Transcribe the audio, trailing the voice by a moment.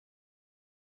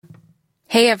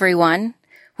Hey everyone,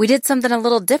 we did something a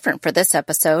little different for this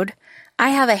episode. I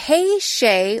have a Hey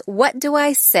Shay, What Do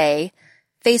I Say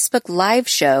Facebook Live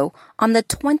show on the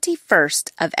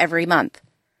 21st of every month.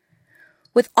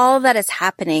 With all that is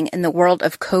happening in the world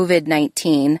of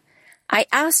COVID-19, I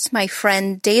asked my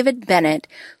friend David Bennett,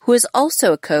 who is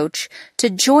also a coach, to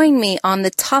join me on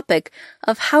the topic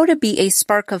of how to be a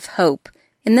spark of hope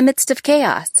in the midst of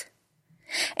chaos.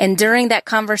 And during that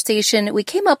conversation, we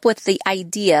came up with the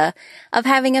idea of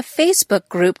having a Facebook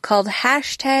group called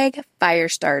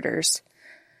 #Firestarters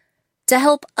to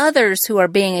help others who are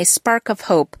being a spark of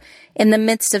hope in the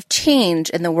midst of change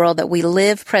in the world that we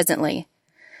live presently.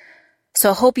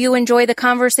 So I hope you enjoy the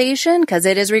conversation because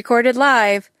it is recorded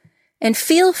live. And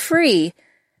feel free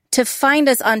to find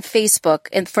us on Facebook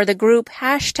and for the group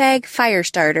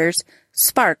 #Firestarters,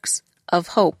 Sparks of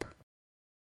Hope.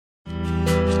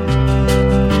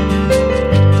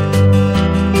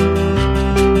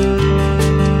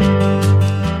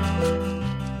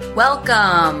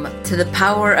 Welcome to the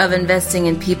Power of Investing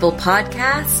in People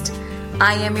podcast.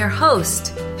 I am your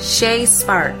host, Shay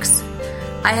Sparks.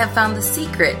 I have found the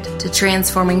secret to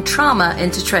transforming trauma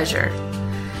into treasure.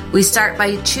 We start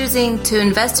by choosing to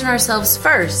invest in ourselves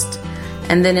first,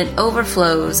 and then it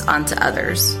overflows onto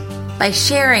others. By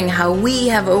sharing how we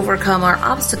have overcome our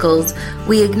obstacles,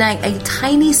 we ignite a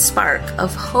tiny spark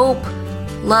of hope,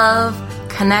 love,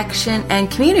 connection, and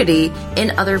community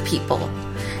in other people.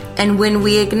 And when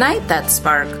we ignite that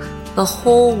spark, the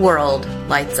whole world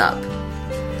lights up.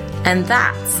 And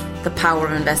that's the power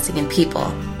of investing in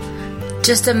people.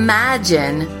 Just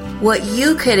imagine what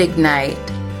you could ignite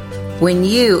when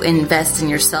you invest in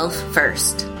yourself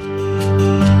first.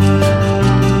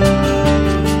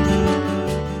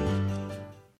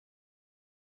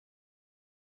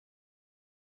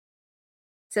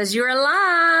 Says you're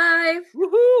alive.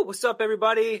 Woohoo! What's up,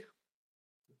 everybody?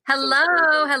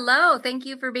 Hello. Thank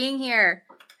you for being here.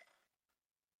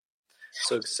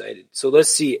 So excited. So let's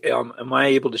see. Am I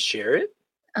able to share it?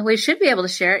 We should be able to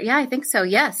share it. Yeah, I think so.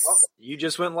 Yes. Oh, you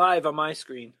just went live on my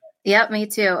screen. Yep, me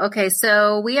too. Okay,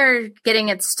 so we are getting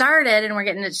it started and we're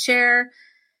getting it shared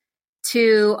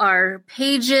to our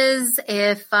pages.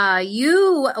 If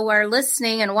you are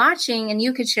listening and watching and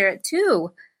you could share it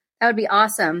too, that would be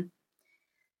awesome.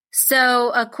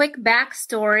 So a quick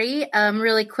backstory,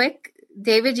 really quick.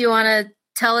 David, you want to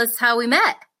tell us how we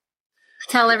met?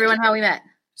 Tell everyone how we met.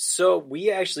 So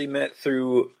we actually met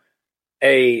through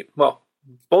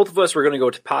both of us were going to go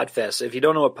to Podfest. If you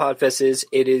don't know what Podfest is,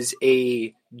 it is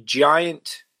a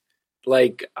giant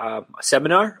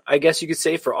seminar, I guess you could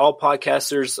say, for all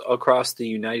podcasters across the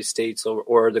United States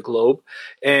or the globe.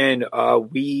 And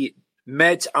we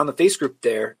met on the Facebook group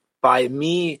there by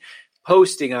me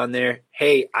posting on there,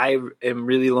 hey, I am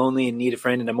really lonely and need a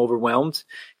friend and I'm overwhelmed.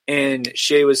 And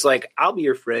Shay was like, I'll be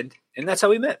your friend. And that's how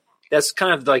we met. That's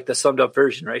kind of like the summed up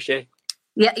version, right, Shay?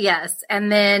 Yeah, yes.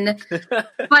 And then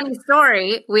funny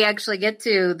story, we actually get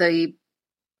to the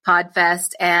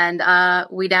Podfest and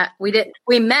we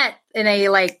met in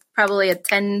a probably a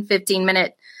 10-15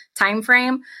 minute time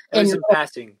frame in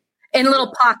passing in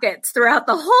little pockets throughout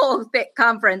the whole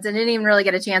conference and didn't even really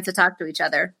get a chance to talk to each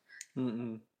other.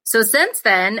 Mm-mm. So since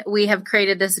then, we have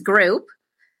created this group.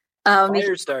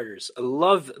 Firestarters. I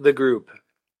love the group.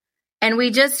 And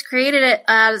we just created it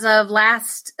as of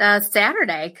last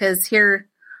Saturday because here,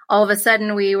 all of a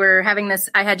sudden, we were having this.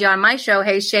 I had you on my show,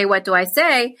 Hey Shay, What Do I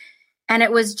Say? And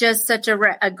it was just such a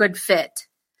good fit.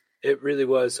 It really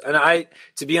was. And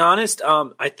to be honest,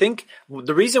 I think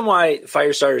the reason why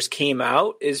Firestarters came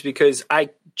out is because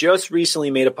I just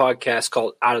recently made a podcast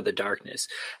called Out of the Darkness.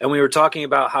 And we were talking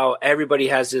about how everybody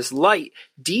has this light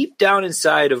deep down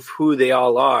inside of who they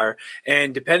all are.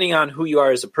 And depending on who you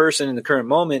are as a person in the current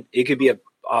moment, it could be a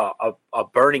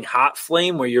burning hot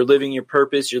flame where you're living your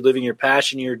purpose, you're living your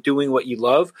passion, you're doing what you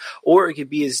love, or it could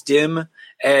be as dim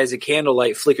as a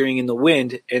candlelight flickering in the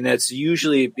wind. And that's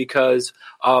usually because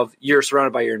of you're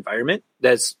surrounded by your environment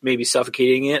that's maybe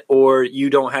suffocating it, or you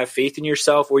don't have faith in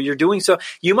yourself, or you're doing so.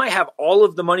 You might have all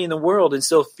of the money in the world and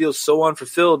still feel so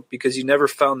unfulfilled because you never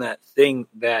found that thing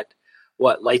that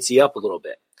lights you up a little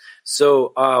bit.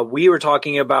 So we were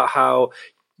talking about how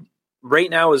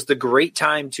right now is the great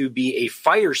time to be a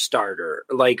fire starter,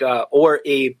 or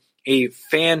a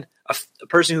fan, a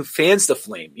person who fans the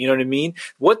flame. You know what I mean?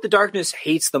 What the darkness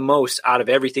hates the most out of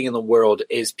everything in the world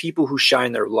is people who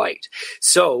shine their light.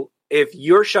 So if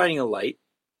you're shining a light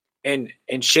and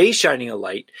Shay's shining a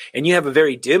light and you have a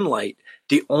very dim light,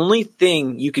 the only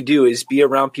thing you could do is be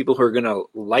around people who are going to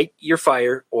light your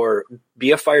fire or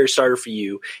be a fire starter for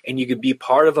you, and you could be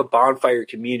part of a bonfire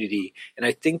community. And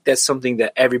I think that's something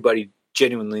that everybody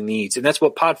genuinely needs. And that's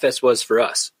what Podfest was for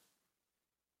us.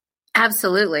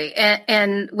 Absolutely.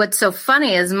 And what's so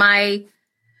funny is my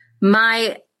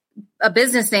a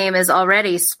business name is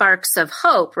already Sparks of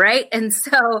Hope, right? And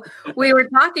so we were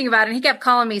talking about it, and he kept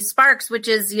calling me Sparks, which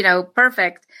is,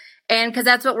 perfect. And because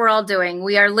that's what we're all doing.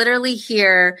 We are literally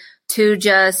here to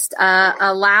just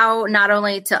allow not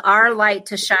only to our light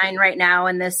to shine right now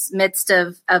in this midst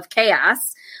of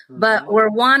chaos, but we're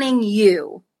wanting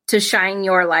you to shine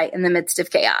your light in the midst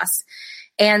of chaos.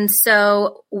 And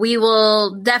so we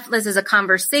will definitely, this is a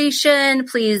conversation.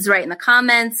 Please write in the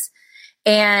comments.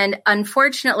 And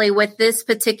unfortunately, with this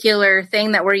particular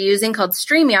thing that we're using called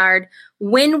StreamYard,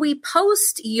 when we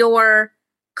post your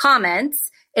comments,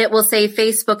 it will say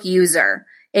Facebook user.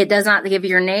 It does not give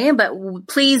your name, but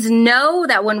please know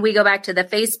that when we go back to the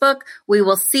Facebook, we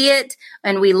will see it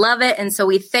and we love it. And so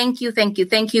we thank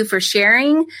you for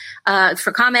sharing,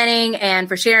 for commenting and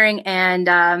for sharing,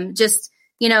 and just,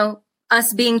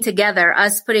 us being together,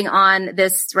 us putting on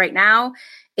this right now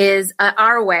is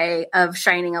our way of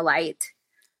shining a light.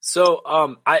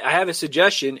 So I have a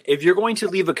suggestion. If you're going to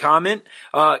leave a comment,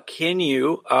 can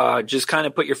you just kind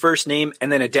of put your first name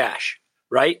and then a dash,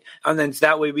 right? And then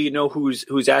that way we know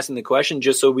who's asking the question,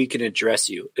 just so we can address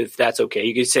you, if that's okay.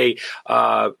 You can say,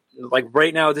 like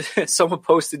right now, someone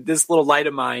posted this little light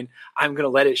of mine. I'm going to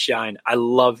let it shine. I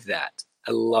love that.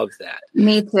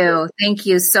 Me too. Thank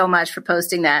you so much for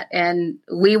posting that. And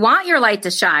we want your light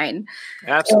to shine.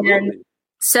 Absolutely. And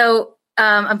so,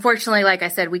 unfortunately, like I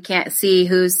said, we can't see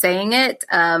who's saying it.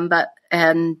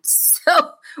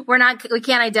 So we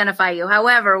can't identify you.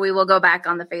 However, we will go back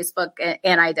on the Facebook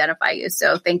and identify you.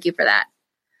 So thank you for that.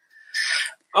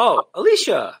 Oh,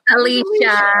 Alicia.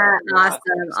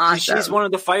 Awesome. She's one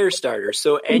of the fire starters.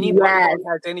 So anybody who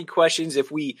has any questions,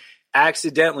 if we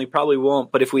accidentally, probably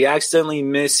won't, but if we accidentally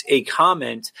miss a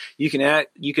comment, you can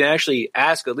actually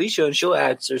ask Alicia and she'll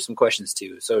answer some questions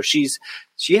too. So she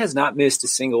has not missed a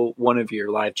single one of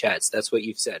your live chats. That's what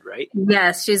you've said, right?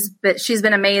 Yes, she's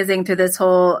been amazing through this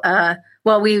whole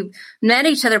we met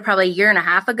each other probably a year and a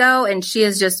half ago, and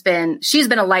she's been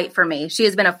a light for me. She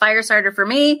has been a fire starter for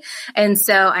me. And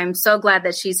so I'm so glad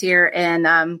that she's here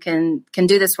and can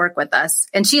do this work with us.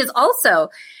 And she is also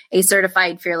a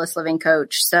certified fearless living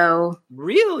coach. So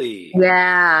really?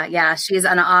 Yeah. She's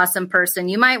an awesome person.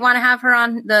 You might want to have her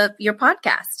on your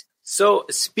podcast. So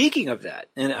speaking of that,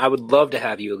 and I would love to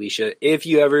have you, Alicia, if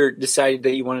you ever decided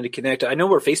that you wanted to connect. I know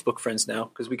we're Facebook friends now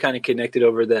because we kind of connected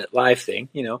over that live thing,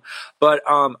 but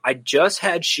I just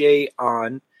had Shay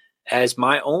on as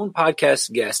my own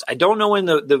podcast guest. I don't know when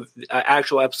the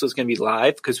actual episode is going to be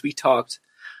live, because we talked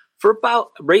for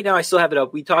about, right now I still have it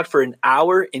up, we talked for an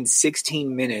hour and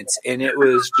 16 minutes, and it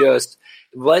was just,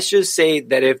 let's just say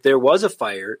that if there was a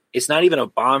fire, it's not even a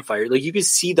bonfire. Like, you can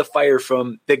see the fire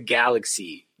from the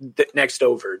galaxy next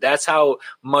over. That's how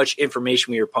much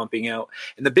information we were pumping out.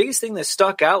 And the biggest thing that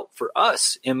stuck out for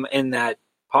us in that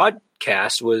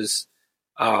podcast was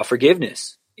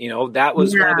forgiveness. That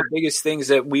was one of the biggest things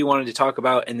that we wanted to talk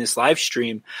about in this live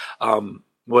stream,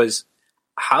 was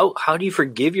how do you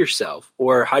forgive yourself,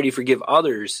 or how do you forgive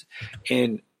others?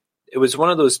 And it was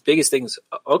one of those biggest things.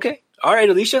 Okay. All right,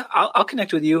 Alicia, I'll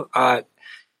connect with you. Call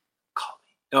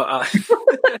me. No,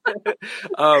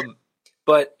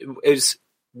 but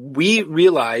we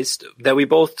realized that we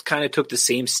both kind of took the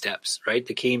same steps, right?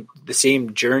 The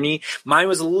same journey. Mine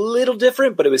was a little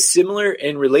different, but it was similar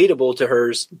and relatable to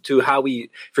hers, to how we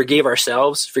forgave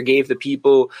ourselves, forgave the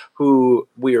people who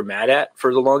we were mad at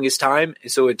for the longest time.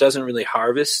 And so it doesn't really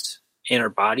harvest in our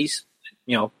bodies,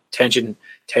 tension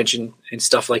and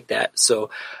stuff like that. So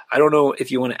I don't know if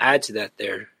you want to add to that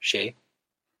there, Shay.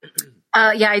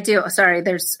 Yeah, I do. Sorry.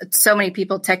 There's so many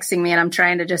people texting me, and I'm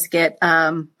trying to just get,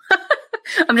 I'm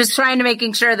just trying to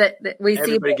making sure that we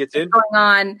Everybody see what's going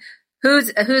on,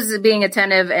 who's being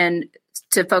attentive, and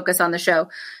to focus on the show.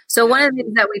 So one of the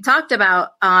things that we talked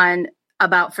about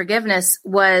about forgiveness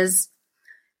was,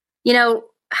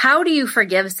 how do you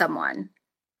forgive someone?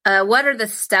 What are the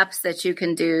steps that you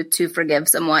can do to forgive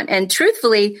someone? And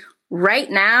truthfully, right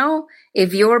now,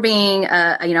 if you're being,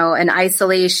 in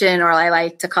isolation, or I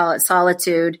like to call it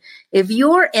solitude, if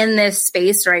you're in this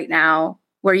space right now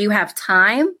where you have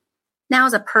time, now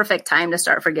is a perfect time to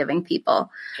start forgiving people.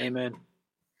 Amen.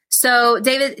 So,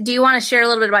 David, do you want to share a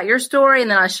little bit about your story, and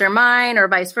then I'll share mine, or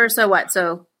vice versa? What?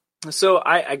 So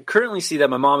I currently see that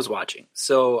my mom's watching.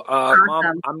 So,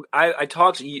 awesome. Mom, I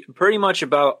talked pretty much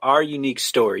about our unique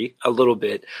story a little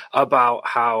bit, about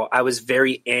how I was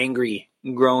very angry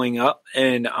growing up,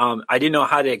 and I didn't know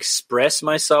how to express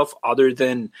myself other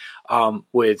than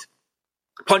with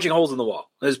punching holes in the wall.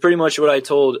 That's pretty much what I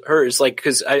told her. It's like,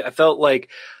 because I felt like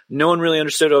No one really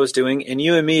understood what I was doing. And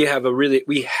you and me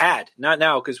we had, not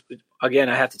now, because again,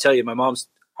 I have to tell you, my mom's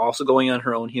also going on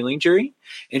her own healing journey,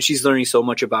 and she's learning so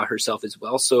much about herself as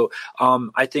well. So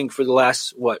I think for the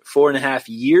last, 4.5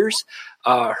 years,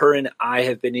 her and I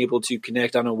have been able to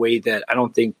connect on a way that I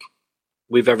don't think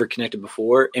we've ever connected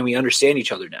before, and we understand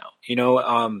each other now.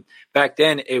 Back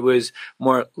then it was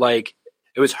more like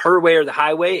it was her way or the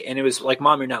highway, and it was like,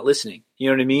 Mom, you're not listening. You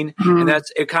know what I mean? Mm-hmm. And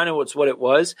that's it. Kind of what it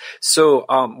was. So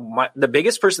the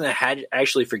biggest person that had to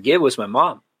actually forgive was my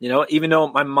mom. Even though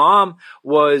my mom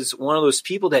was one of those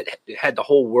people that had the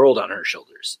whole world on her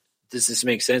shoulders. Does this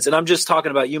make sense? And I'm just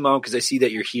talking about you, Mom, because I see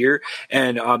that you're here,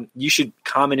 and you should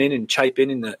comment in and chime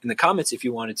in the comments if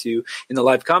you wanted to, in the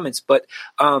live comments. But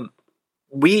I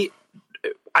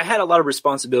had a lot of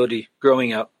responsibility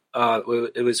growing up.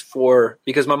 It was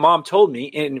because my mom told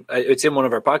me, and it's in one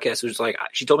of our podcasts, it was like,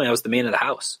 she told me I was the man of the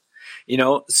house,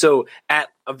 so at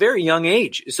a very young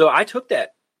age. So I took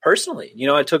that personally,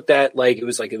 I took that like it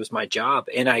was my job,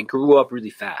 and I grew up really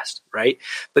fast. Right.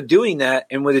 But doing that,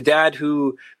 and with a dad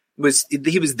who was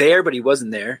there, but he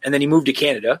wasn't there. And then he moved to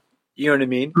Canada. You know what I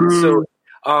mean? Mm. So,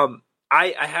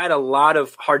 I had a lot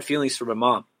of hard feelings for my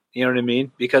mom. You know what I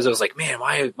mean? Because I was like, man,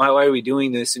 why are we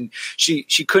doing this? And she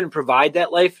couldn't provide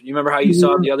that life. You remember how you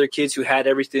saw the other kids who had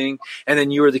everything, and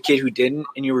then you were the kid who didn't,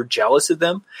 and you were jealous of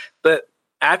them. But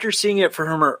after seeing it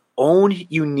from her own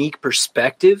unique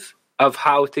perspective of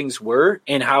how things were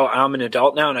and how I'm an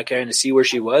adult now and I kind of see where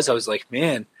she was, I was like,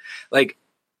 man, like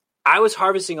I was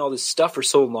harvesting all this stuff for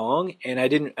so long, and I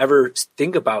didn't ever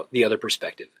think about the other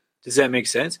perspective. Does that make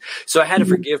sense? So I had to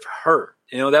forgive her.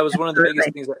 That was one of the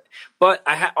biggest things. But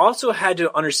I also had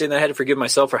to understand that I had to forgive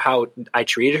myself for how I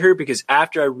treated her, because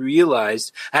after I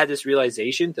had this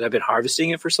realization that I've been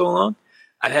harvesting it for so long,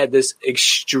 I had this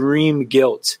extreme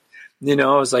guilt. I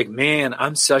was like, man,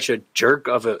 I'm such a jerk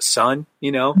of a son,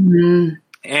 Mm-hmm.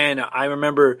 And I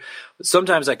remember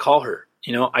sometimes I call her.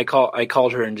 I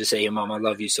called her and just say, hey, Mom, I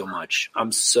love you so much.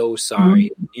 I'm so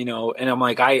sorry, and I'm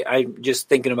like, I'm just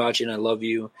thinking about you and I love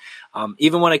you.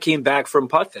 Even when I came back from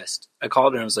Podfest, I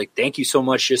called her and I was like, thank you so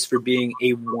much just for being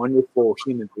a wonderful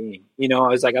human being. I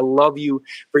was like, I love you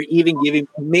for even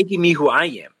making me who I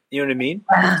am. You know what I mean?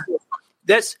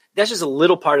 That's just a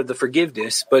little part of the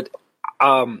forgiveness. But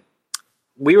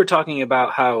we were talking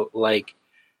about how, like,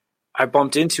 I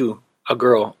bumped into a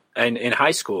girl in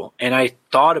high school, and I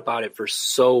thought about it for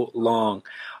so long.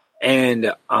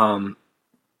 And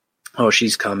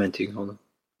she's commenting. Hold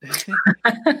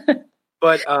on.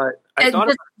 But I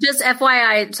thought just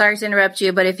FYI, sorry to interrupt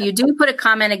you, but if you do put a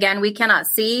comment again, we cannot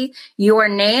see your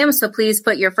name, so please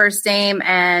put your first name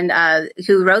and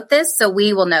who wrote this, so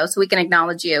we will know, so we can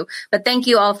acknowledge you. But thank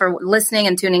you all for listening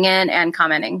and tuning in and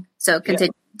commenting. So continue.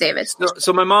 Yeah. David.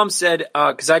 So my mom said,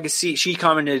 because I could see, she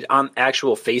commented on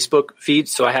actual Facebook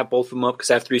feeds, so I have both of them up because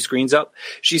I have 3 screens up.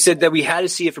 She said that we had to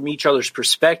see it from each other's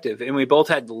perspective, and we both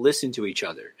had to listen to each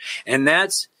other. And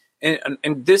that's and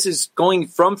this is going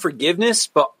from forgiveness,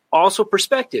 but also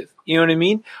perspective. You know what I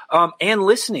mean? And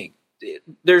listening.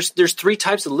 There's 3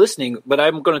 types of listening, but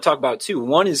I'm going to talk about 2.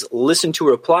 One is listen to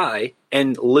reply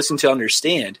and listen to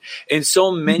understand. And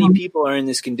so many people are in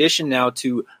this condition now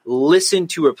to listen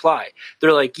to reply.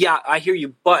 They're like, yeah, I hear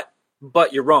you, but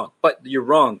you're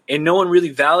wrong, And no one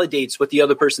really validates what the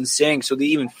other person's saying, so they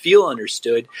even feel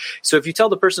understood. So if you tell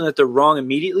the person that they're wrong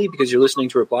immediately because you're listening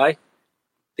to reply,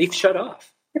 they've shut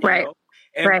off. Right.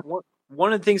 And right.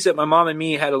 One of the things that my mom and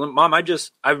me had, Mom,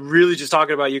 I'm really just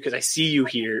talking about you because I see you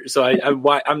here. So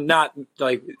I'm not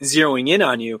like zeroing in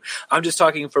on you. I'm just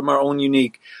talking from our own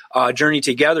unique journey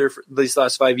together for these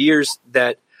last 5 years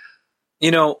that,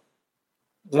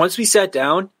 once we sat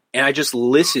down and I just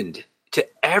listened to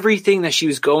everything that she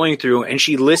was going through and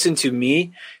she listened to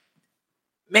me,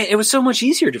 man, it was so much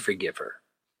easier to forgive her.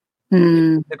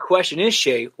 Mm. The question is,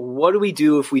 Shay, what do we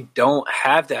do if we don't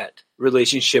have that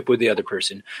relationship with the other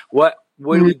person? What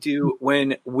do we do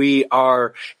when we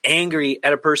are angry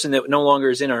at a person that no longer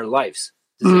is in our lives?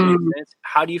 Does that make sense?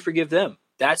 How do you forgive them?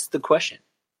 That's the question.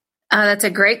 That's a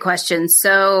great question.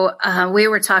 So we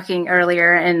were talking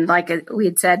earlier, and like we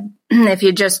had said, if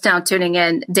you're just now tuning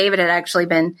in, David had actually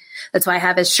been, that's why I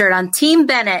have his shirt on, Team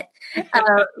Bennett.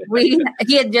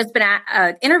 He had just been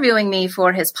interviewing me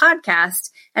for his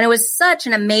podcast, and it was such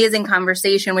an amazing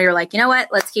conversation. We were like, you know what?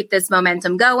 Let's keep this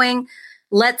momentum going.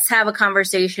 Let's have a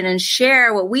conversation and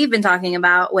share what we've been talking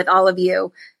about with all of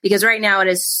you, because right now it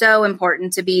is so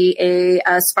important to be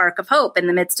a spark of hope in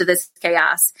the midst of this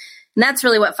chaos. And that's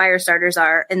really what fire starters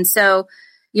are. And so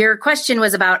your question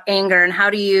was about anger and how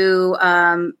do you,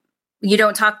 you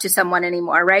don't talk to someone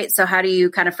anymore, right? So how do you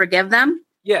kind of forgive them?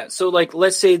 Yeah. So like,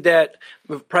 let's say that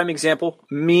prime example,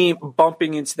 me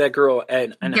bumping into that girl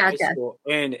in high school,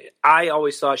 and I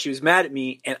always thought she was mad at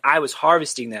me, and I was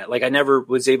harvesting that. Like I never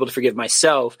was able to forgive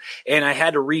myself, and I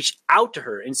had to reach out to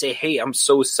her and say, "Hey, I'm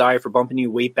so sorry for bumping you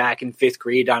way back in 5th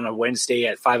grade on a Wednesday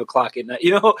at 5:00 at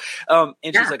night."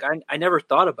 And she's like, I never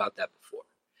thought about that before.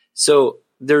 So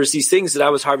there's these things that I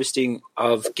was harvesting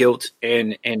of guilt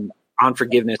and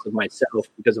unforgiveness of myself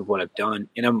because of what I've done.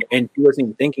 And he wasn't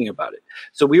even thinking about it.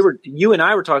 So you and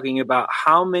I were talking about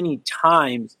how many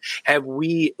times have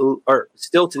we, or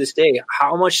still to this day,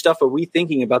 how much stuff are we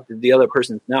thinking about that the other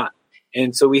person's not?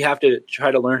 And so we have to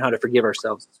try to learn how to forgive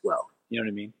ourselves as well. You know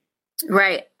what I mean?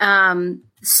 Right.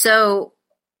 So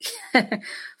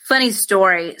funny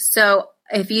story. So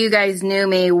if you guys knew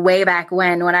me way back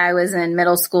when I was in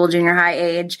middle school, junior high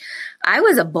age, I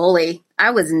was a bully. I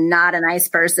was not a nice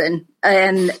person.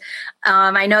 And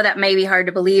I know that may be hard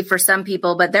to believe for some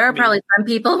people, but there are probably some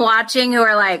people watching who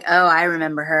are like, oh, I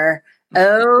remember her.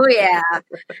 Oh, yeah.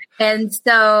 And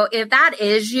so if that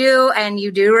is you and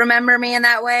you do remember me in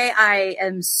that way, I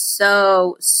am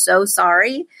so, so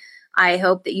sorry. I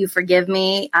hope that you forgive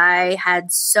me. I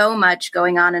had so much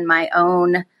going on in my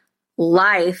own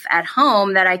life at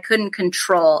home that I couldn't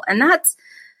control. And that's,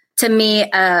 to me,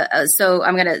 so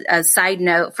I'm going to, a side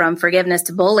note from forgiveness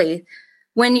to bully.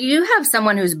 When you have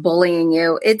someone who's bullying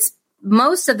you, it's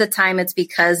most of the time it's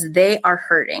because they are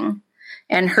hurting,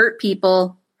 and hurt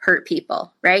people,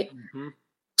 right? Mm-hmm.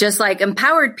 Just like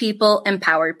empowered people.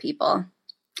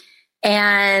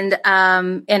 And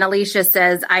Alicia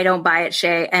says, I don't buy it,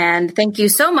 Shay. And thank you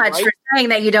so much for saying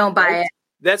that you don't buy it.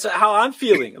 That's how I'm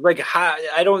feeling. Like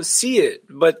I don't see it,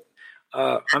 but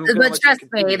but trust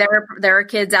me, there are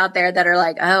kids out there that are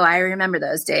like, oh, I remember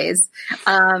those days.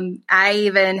 I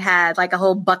even had like a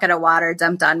whole bucket of water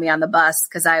dumped on me on the bus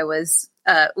because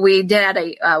we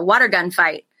did a water gun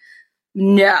fight.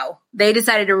 No, they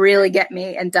decided to really get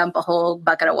me and dump a whole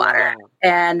bucket of water. Wow.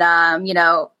 And,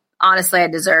 honestly, I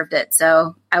deserved it.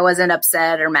 So I wasn't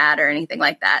upset or mad or anything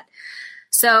like that.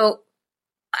 So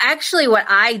actually what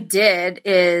I did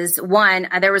is, one,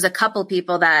 there was a couple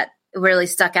people that really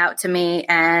stuck out to me,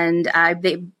 and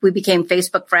we became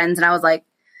Facebook friends, and I was like,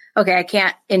 okay, I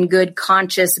can't in good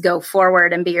conscience go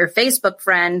forward and be your Facebook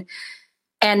friend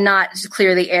and not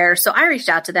clear the air. So I reached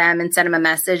out to them and sent them a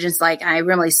message. It's like, I'm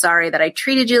really sorry that I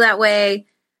treated you that way.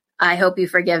 I hope you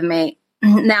forgive me.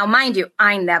 Now, mind you,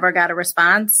 I never got a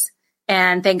response,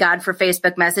 and thank God for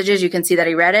Facebook messages. You can see that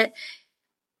he read it.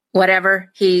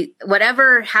 Whatever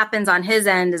happens on his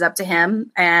end is up to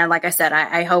him. And like I said,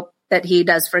 I hope that he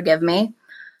does forgive me.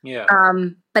 Yeah.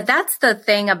 But that's the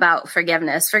thing about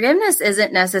forgiveness. Forgiveness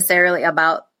isn't necessarily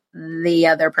about the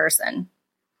other person.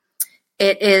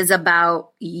 It is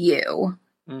about you.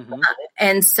 Mm-hmm.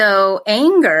 And so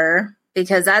anger,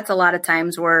 because that's a lot of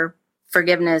times where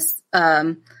forgiveness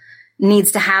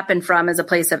needs to happen from, as a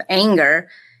place of anger,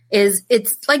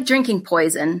 it's like drinking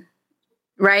poison,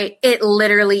 right? It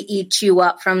literally eats you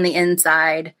up from the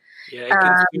inside. Yeah, it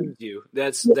consumes you.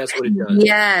 That's what it does.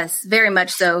 Yes, very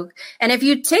much so. And if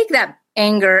you take that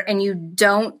anger and you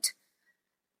don't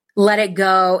let it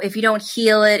go, if you don't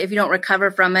heal it, if you don't recover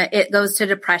from it, it goes to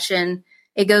depression.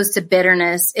 It goes to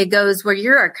bitterness. It goes where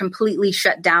you are completely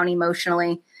shut down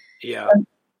emotionally. Yeah.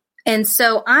 And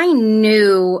so I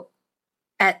knew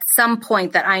at some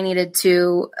point that I needed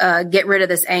to get rid of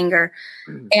this anger.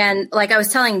 Mm-hmm. And like I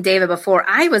was telling David before,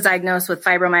 I was diagnosed with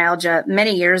fibromyalgia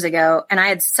many years ago, and I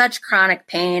had such chronic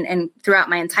pain and throughout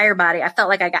my entire body. I felt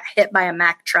like I got hit by a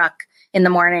Mack truck in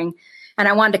the morning, and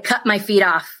I wanted to cut my feet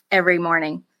off every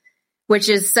morning, which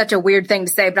is such a weird thing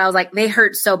to say, but I was like, they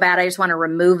hurt so bad, I just want to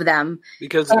remove them.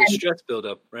 Because of the stress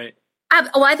buildup, right?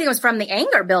 I think it was from the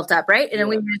anger built up, right?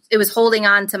 And it was holding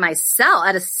on to my cell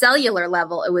at a cellular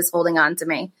level. It was holding on to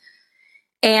me.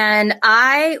 And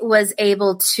I was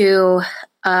able to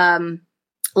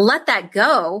let that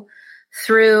go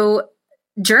through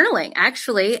journaling,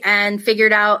 actually, and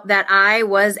figured out that I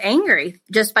was angry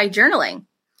just by journaling.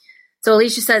 So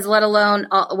Alicia says, let alone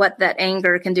what that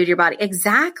anger can do to your body.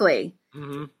 Exactly.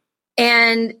 Mm-hmm.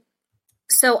 And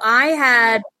so I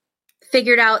had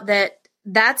figured out that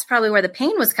that's probably where the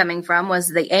pain was coming from, was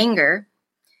the anger.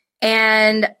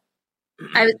 And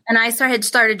I started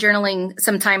journaling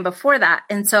some time before that.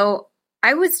 And so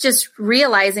I was just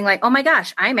realizing like, oh my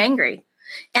gosh, I'm angry.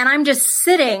 And I'm just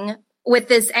sitting with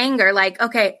this anger, like,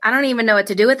 okay, I don't even know what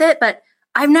to do with it, but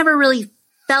I've never really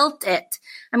felt it.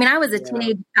 I mean, I was a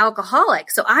teenage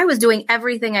alcoholic, so I was doing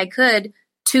everything I could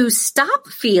to stop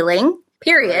feeling,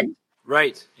 period.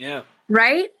 Right. Yeah.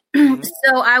 Right. Mm-hmm.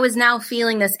 So I was now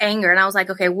feeling this anger, and I was like,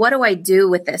 okay, what do I do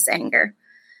with this anger?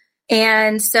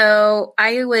 And so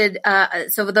I would,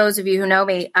 so for those of you who know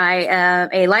me, I am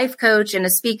a life coach and a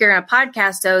speaker and a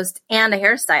podcast host and a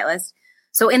hairstylist.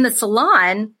 So in the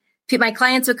salon, my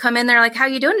clients would come in there like, how are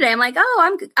you doing today? I'm like,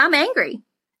 oh, I'm angry.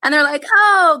 And they're like,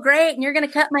 oh, great. And you're going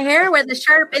to cut my hair with a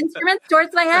sharp instrument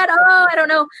towards my head. Oh, I don't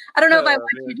know if I want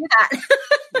you to do that.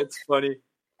 That's funny.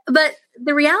 But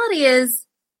the reality is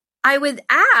I would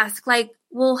ask like,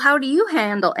 well, how do you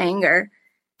handle anger?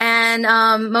 And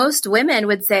most women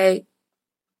would say,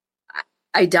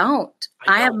 I don't.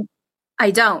 I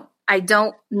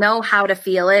don't know how to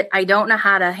feel it. I don't know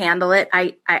how to handle it.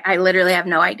 I literally have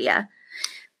no idea.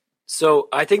 So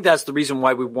I think that's the reason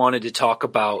why we wanted to talk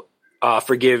about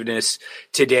forgiveness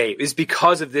today, is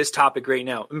because of this topic right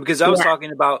now. Because I was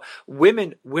talking about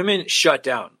women shut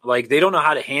down. Like, they don't know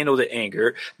how to handle the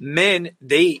anger. Men,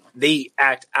 they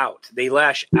act out. They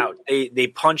lash out. They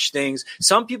punch things.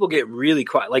 Some people get really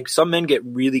quiet. Like, some men get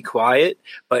really quiet,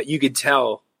 but you could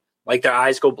tell, like, their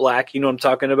eyes go black. You know what I'm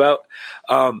talking about?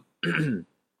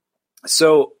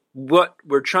 So what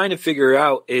we're trying to figure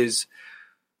out is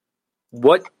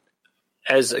what,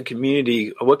 as a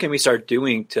community, what can we start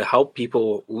doing to help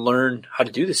people learn how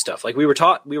to do this stuff? Like we were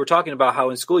talking about how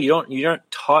in school you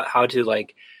aren't taught how to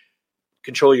like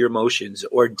control your emotions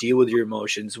or deal with your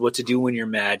emotions, what to do when you're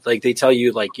mad. Like they tell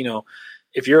you, like, you know,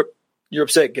 if you're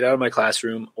upset, get out of my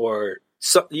classroom. Or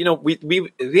so, you know, we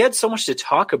had so much to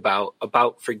talk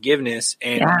about forgiveness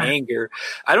and anger.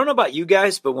 I don't know about you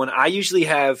guys, but when I usually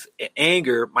have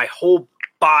anger, my whole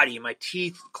body, my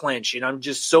teeth clench, and I'm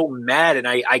just so mad, and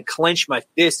I clench my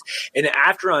fist, and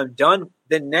after I'm done,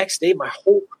 the next day my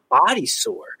whole body's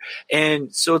sore.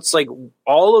 And so it's like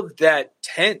all of that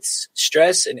tense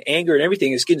stress and anger and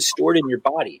everything is getting stored in your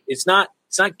body. It's not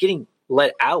getting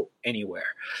let out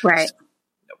anywhere. Right. So,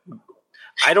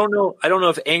 I don't know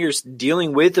if anger's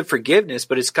dealing with the forgiveness,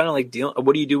 but it's kind of like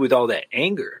what do you do with all that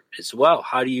anger as well?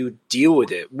 How do you deal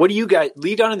with it? What do you guys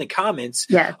leave down in the comments?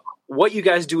 Yeah. What you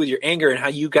guys do with your anger and how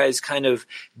you guys kind of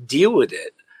deal with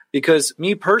it. Because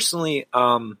me personally,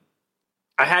 I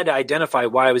had to identify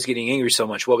why I was getting angry so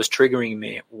much, what was triggering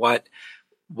me,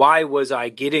 why was I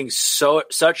getting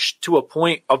such to a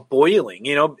point of boiling,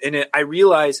 you know? And I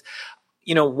realized,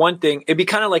 you know, one thing, it'd be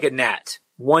kind of like a gnat,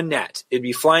 one gnat, it'd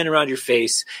be flying around your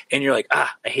face and you're like, I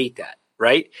hate that.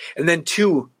 Right. And then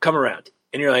two come around.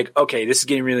 And you're like, okay, this is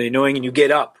getting really annoying. And you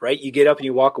get up, right? You get up and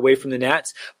you walk away from the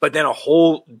gnats. But then have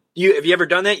you ever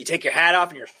done that? You take your hat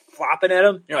off and you're flopping at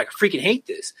them. You're like, I freaking hate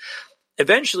this.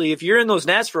 Eventually, if you're in those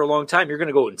gnats for a long time, you're going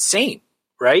to go insane,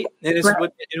 right? And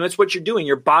it's what you're doing.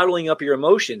 You're bottling up your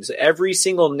emotions. Every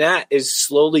single gnat is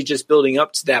slowly just building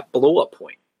up to that blow up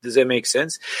point. Does that make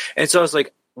sense? And so I was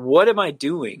like, what am I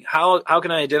doing? How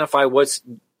can I identify what's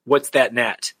that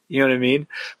gnat? You know what I mean?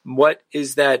 What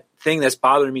is that thing that's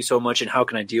bothering me so much, and how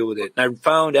can I deal with it? And I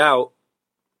found out,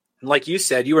 like you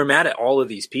said, you were mad at all of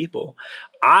these people.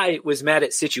 I was mad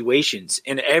at situations.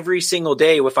 And every single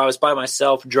day, if I was by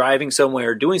myself driving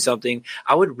somewhere or doing something,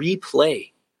 I would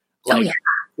replay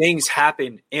things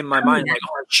happen in my mind. Like,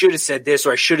 I should have said this,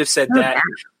 or I should have said that. Yeah.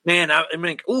 Man, I'm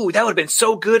like, ooh, that would have been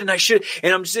so good. And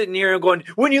and I'm sitting here and going,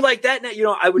 wouldn't you like that? You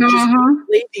know, I would just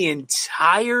replay the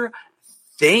entire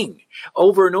thing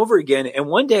over and over again. And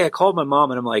one day I called my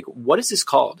mom and I'm like, what is this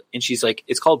called? And she's like,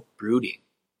 it's called brooding.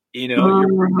 You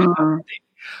know,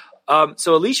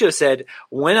 so Alicia said,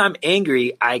 when I'm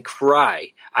angry, I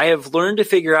cry. I have learned to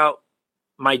figure out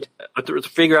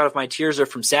if my tears are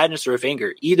from sadness or if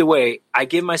anger. Either way, I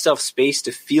give myself space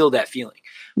to feel that feeling.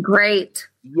 Great.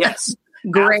 Yes.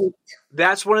 Great.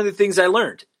 That's one of the things I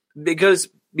learned because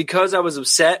I was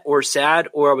upset or sad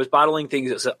or I was bottling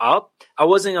things up. I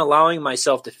wasn't allowing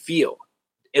myself to feel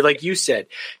it. Like you said,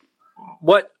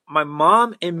 what my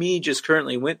mom and me just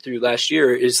currently went through last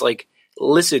year is like,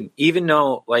 listen, even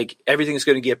though like everything's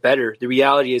going to get better, the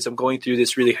reality is I'm going through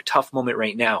this really tough moment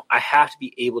right now. I have to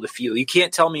be able to feel. You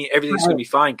can't tell me everything's going to be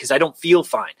fine because I don't feel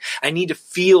fine. I need to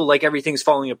feel like everything's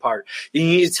falling apart. You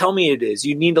need to tell me it is.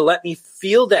 You need to let me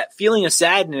feel that feeling of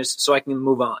sadness so I can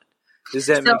move on. Does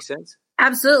that make sense?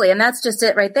 Absolutely. And that's just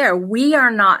it right there. We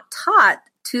are not taught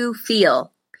to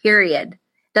feel, period.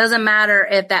 Doesn't matter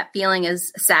if that feeling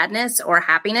is sadness or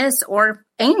happiness or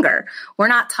anger. We're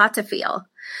not taught to feel.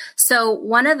 So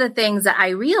one of the things that I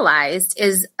realized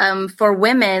is for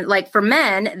women, like for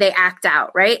men, they act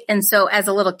out, right? And so as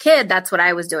a little kid, that's what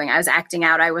I was doing. I was acting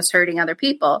out. I was hurting other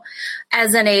people.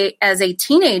 As a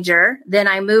teenager, then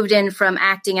I moved in from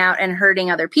acting out and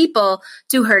hurting other people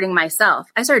to hurting myself.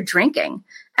 I started drinking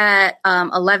at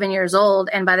 11 years old.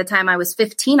 And by the time I was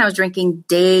 15, I was drinking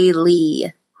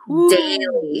daily,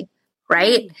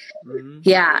 right? Mm-hmm.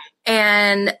 Yeah.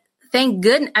 And thank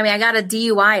goodness. I mean, I got a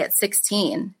DUI at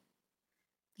 16.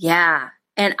 Yeah.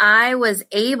 And I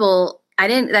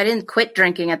didn't quit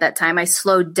drinking at that time. I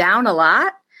slowed down a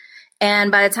lot.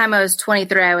 And by the time I was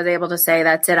 23, I was able to say,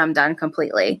 that's it, I'm done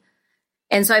completely.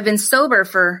 And so I've been sober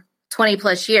for 20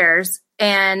 plus years.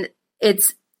 And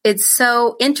it's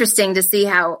so interesting to see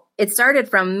how it started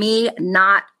from me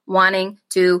not wanting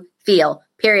to feel,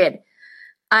 period.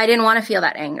 I didn't want to feel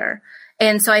that anger.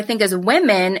 And so I think as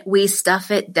women, we stuff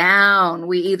it down.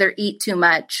 We either eat too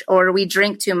much or we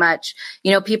drink too much.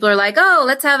 You know, people are like, oh,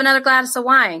 let's have another glass of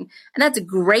wine. And that's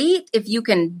great if you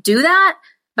can do that.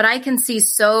 But I can see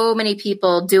so many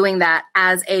people doing that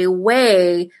as a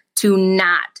way to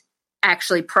not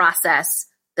actually process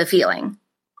the feeling.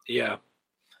 Yeah.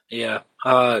 Yeah.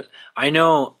 I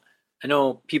know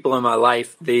people in my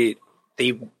life, they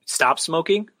stopped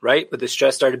smoking, right? But the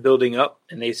stress started building up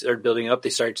and they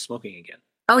started smoking again.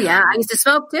 Oh yeah. I used to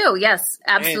smoke too. Yes,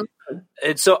 absolutely.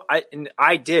 And so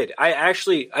I did.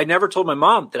 I never told my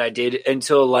mom that I did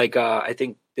until I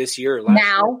think this year or last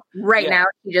year. Now,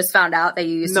 you just found out that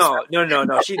you used to smoke.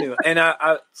 No, she knew. And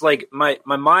I it's like my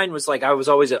mind was like, I was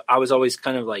always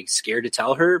kind of like scared to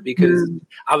tell her because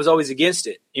I was always against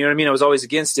it. You know what I mean? I was always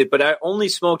against it, but I only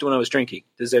smoked when I was drinking.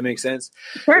 Does that make sense?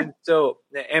 Sure.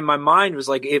 And my mind was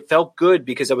like, it felt good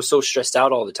because I was so stressed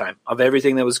out all the time of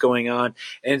everything that was going on.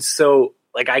 And so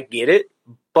like, I get it.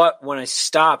 But when I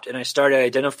stopped and I started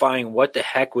identifying what the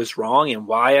heck was wrong and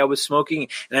why I was smoking,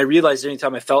 and I realized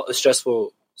anytime I felt a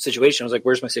stressful situation, I was like,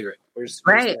 where's my cigarette? Where's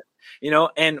right. You know,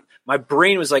 and my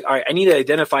brain was like, all right, I need to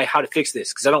identify how to fix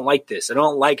this because I don't like this. I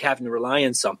don't like having to rely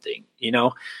on something, you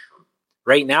know.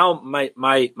 Right now,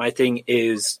 my thing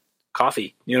is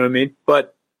coffee, you know what I mean?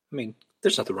 But I mean,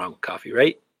 there's nothing wrong with coffee,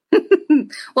 right?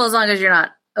 Well, as long as you're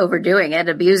not overdoing it,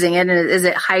 abusing it, and is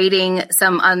it hiding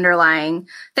some underlying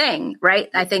thing, right?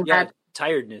 I think that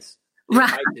tiredness.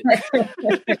 Right.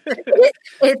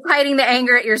 It's hiding the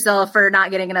anger at yourself for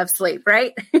not getting enough sleep,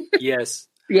 right? Yes.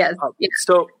 Yes.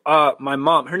 So my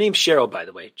mom, her name's Cheryl, by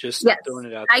the way, just throwing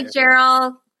it out there. Hi,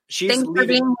 Cheryl. Thanks for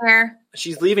being here.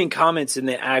 She's leaving comments in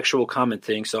the actual comment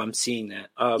thing, so I'm seeing that.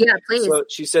 Yeah, please. So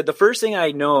she said, the first thing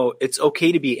I know, it's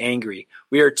okay to be angry.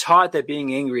 We are taught that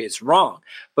being angry is wrong.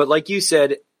 But like you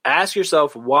said, ask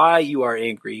yourself why you are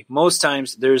angry. Most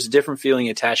times there's a different feeling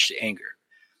attached to anger.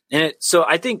 And so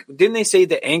I think, didn't they say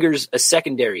that anger is a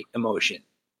secondary emotion,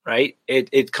 right?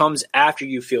 It comes after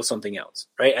you feel something else,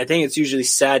 right? I think it's usually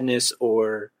sadness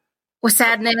or... Well,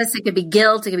 sadness, it could be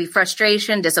guilt, it could be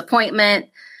frustration, disappointment.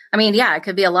 I mean, yeah, it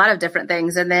could be a lot of different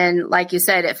things. And then, like you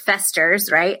said, it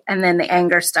festers, right? And then the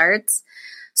anger starts.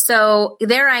 So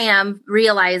there I am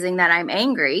realizing that I'm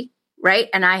angry, right?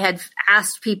 And I had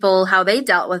asked people how they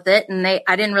dealt with it, and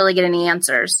I didn't really get any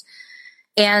answers.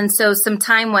 And so some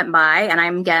time went by, and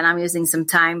I'm using some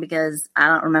time because I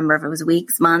don't remember if it was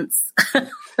weeks, months.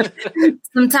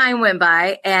 Some time went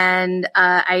by, and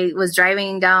I was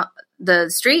driving down the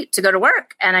street to go to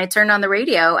work, and I turned on the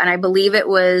radio, and I believe it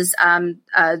was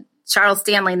Charles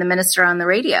Stanley, the minister, on the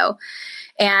radio.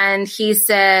 And he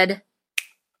said,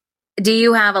 do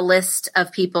you have a list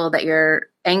of people that you're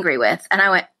angry with? And I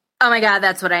went, oh my God,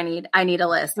 that's what I need. I need a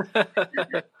list.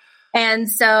 And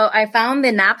so I found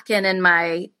the napkin in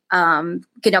my,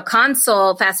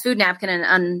 console, fast food napkin,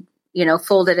 and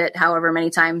folded it however many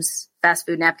times fast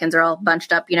food napkins are all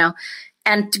bunched up,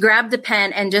 and grabbed a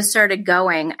pen and just started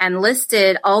going and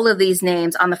listed all of these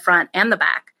names on the front and the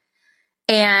back.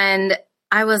 And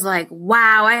I was like,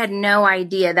 wow, I had no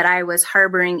idea that I was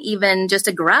harboring even just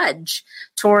a grudge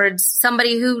towards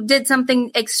somebody who did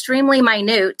something extremely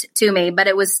minute to me, but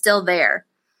it was still there.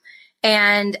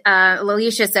 And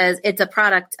Lalisha says it's a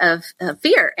product of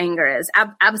fear. Anger is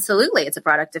absolutely, it's a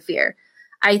product of fear.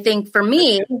 I think for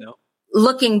me,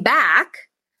 looking back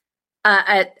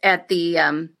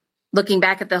looking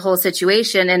back at the whole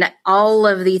situation and all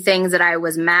of the things that I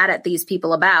was mad at these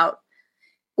people about,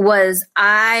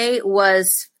 I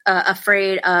was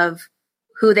afraid of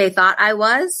who they thought I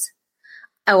was,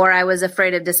 or I was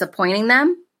afraid of disappointing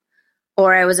them,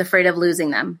 or I was afraid of losing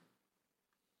them.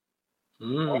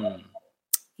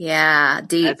 Yeah,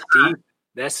 deep. That's deep.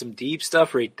 That's some deep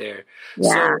stuff right there. Yeah.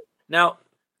 So now,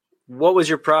 what was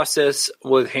your process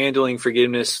with handling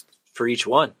forgiveness for each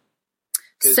one?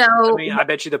 So, I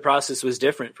bet you the process was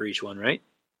different for each one, right?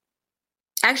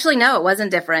 Actually, no, it wasn't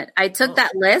different. I took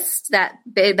that list, that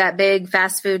big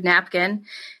fast food napkin,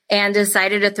 and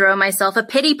decided to throw myself a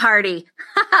pity party.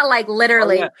 Like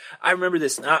literally. Oh, yeah. I remember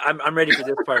this. I'm ready for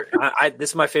this part.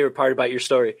 This is my favorite part about your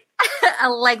story.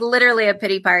 Like literally a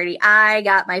pity party. I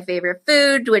got my favorite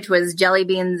food, which was jelly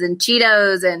beans and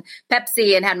Cheetos and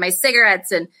Pepsi, and had my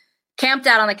cigarettes and camped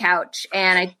out on the couch.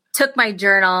 And took my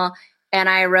journal and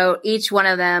I wrote each one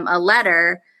of them a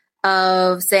letter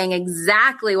of saying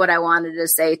exactly what I wanted to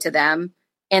say to them.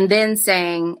 And then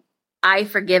saying, I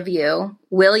forgive you.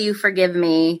 Will you forgive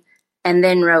me? And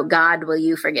then wrote, God, will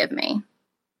you forgive me?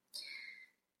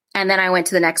 And then I went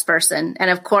to the next person. And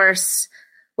of course,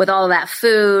 with all that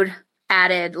food,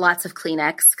 added lots of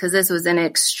Kleenex because this was an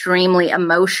extremely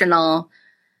emotional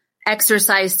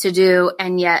exercise to do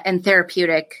and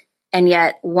therapeutic. And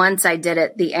yet once I did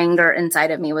it, the anger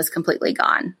inside of me was completely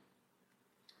gone.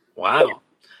 Wow.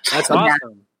 That's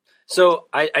awesome. So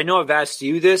I know I've asked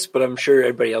you this, but I'm sure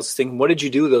everybody else is thinking, what did you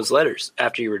do with those letters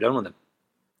after you were done with them?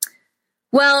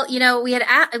 Well, we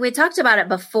had talked about it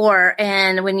before,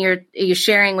 and when you're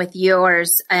sharing with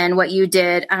yours and what you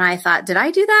did, and I thought, did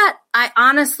I do that? I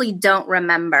honestly don't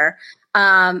remember.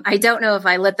 I don't know if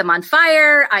I lit them on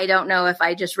fire. I don't know if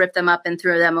I just ripped them up and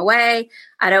threw them away.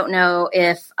 I don't know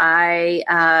if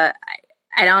I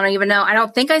don't even know. I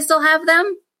don't think I still have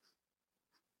them.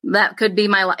 That could be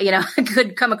I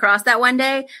could come across that one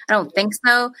day. I don't think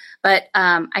so, but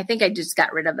I think I just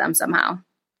got rid of them somehow.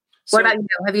 So, what about you?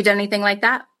 Have you done anything like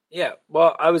that? Yeah.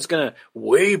 Well, I was going to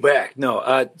way back.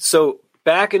 No. So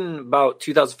back in about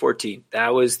 2014,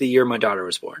 that was the year my daughter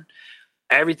was born.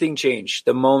 Everything changed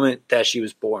the moment that she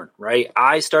was born, right?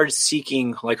 I started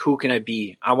seeking, like, who can I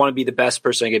be? I want to be the best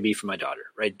person I can be for my daughter,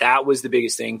 right? That was the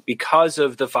biggest thing because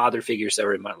of the father figures that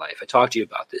were in my life. I talked to you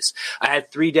about this. I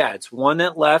had 3 dads, one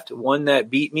that left, one that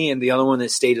beat me, and the other one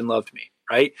that stayed and loved me,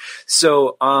 right?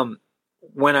 So,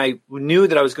 when I knew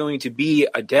that I was going to be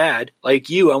a dad like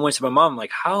you, I went to my mom,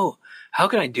 like, how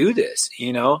can I do this?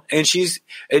 And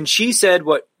she said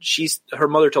what her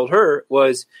mother told her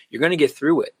was, you're going to get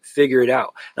through it, figure it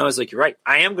out. And I was like, you're right.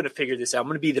 I am going to figure this out. I'm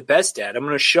going to be the best dad. I'm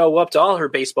going to show up to all her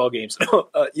baseball games,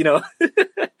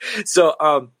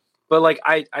 So, but like,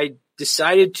 I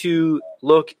decided to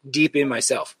look deep in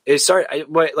myself.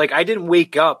 I didn't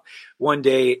wake up one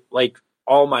day, like,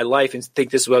 all my life and think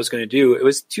this is what I was going to do. It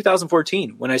was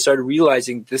 2014 when I started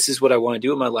realizing this is what I want to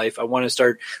do in my life. I want to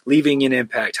start leaving an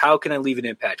impact. How can I leave an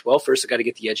impact? Well, first I got to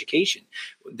get the education.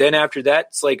 Then after that,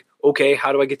 it's like, okay,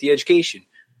 how do I get the education?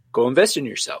 Go invest in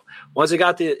yourself. Once I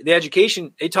got the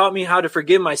education, it taught me how to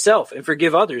forgive myself and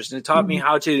forgive others. And it taught me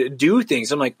how to do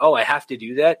things. I'm like, oh, I have to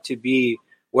do that to be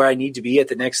where I need to be at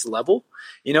the next level.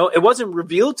 It wasn't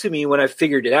revealed to me when I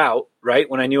figured it out, right?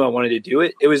 When I knew I wanted to do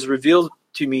it, it was revealed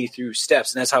to me through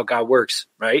steps, and that's how God works,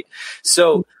 right?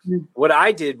 So what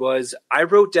I did was I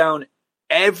wrote down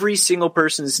every single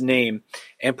person's name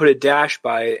and put a dash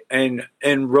by it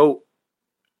and wrote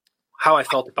how I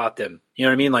felt about them. You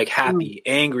know what I mean? Like happy,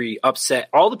 angry, upset,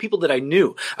 all the people that I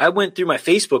knew. I went through my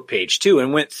Facebook page too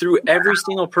and went through every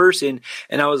single person,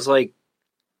 and I was like,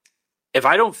 if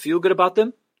I don't feel good about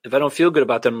them, I'm going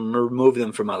to remove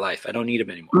them from my life. I don't need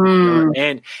them anymore.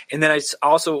 And then I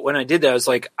also, when I did that, I was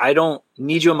like, I don't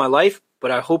need you in my life, but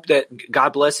I hope that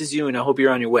God blesses you and I hope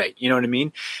you're on your way. You know what I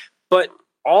mean? But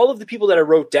all of the people that I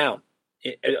wrote down,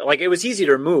 it was easy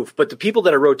to remove, but the people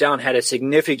that I wrote down had a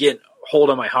significant hold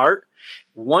on my heart.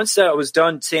 Once that I was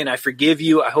done saying, I forgive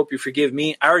you, I hope you forgive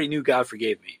me, I already knew God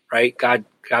forgave me, right? God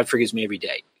forgives me every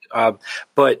day.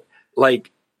 But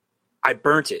like, I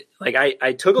burnt it. Like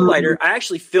I took a lighter. I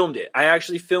actually filmed it.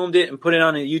 And put it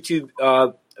on a YouTube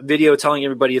video telling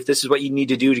everybody, if this is what you need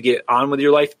to do to get on with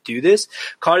your life, do this.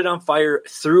 Caught it on fire,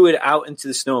 threw it out into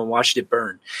the snow and watched it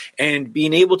burn. And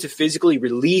being able to physically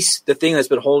release the thing that's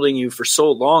been holding you for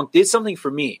so long did something for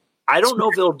me. I don't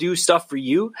know if it'll do stuff for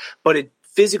you, but it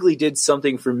physically did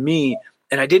something for me,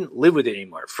 and I didn't live with it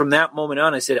anymore. From that moment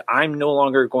on, I said, I'm no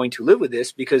longer going to live with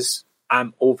this because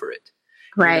I'm over it.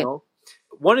 Right.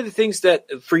 One of the things that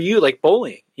for you, like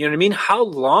bowling, you know what I mean? How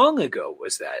long ago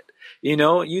was that?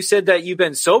 You said that you've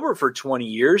been sober for 20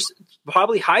 years,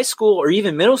 probably high school or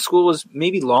even middle school was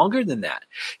maybe longer than that,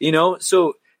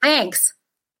 so. Thanks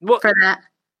for that.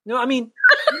 No, I mean,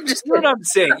 just what I'm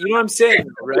saying,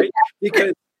 right?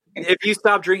 Because if you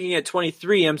stop drinking at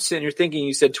 23, I'm sitting here thinking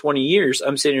you said 20 years.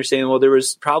 I'm sitting here saying, well, there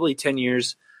was probably 10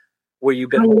 years where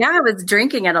you've been. Yeah, I was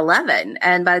drinking at 11,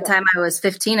 and by the time I was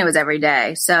 15, it was every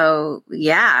day. So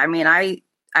yeah, I mean, I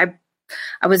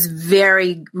was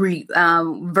very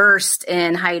versed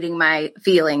in hiding my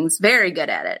feelings, very good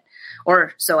at it,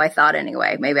 or so I thought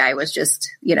anyway. Maybe I was just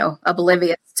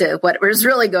oblivious to what was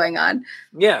really going on.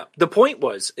 Yeah, the point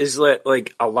is that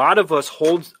like a lot of us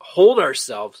hold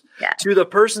ourselves to the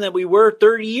person that we were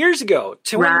 30 years ago,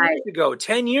 20 years ago,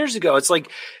 10 years ago. It's like,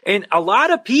 and a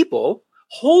lot of people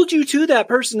hold you to that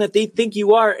person that they think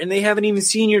you are, and they haven't even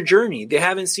seen your journey. They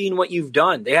haven't seen what you've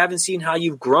done. They haven't seen how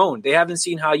you've grown. They haven't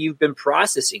seen how you've been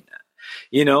processing that.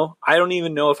 You know, I don't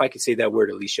even know if I could say that word,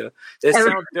 Alicia. That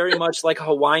sounds very much like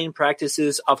Hawaiian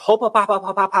practices of hopa pa pa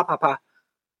pa pa pa pa pa.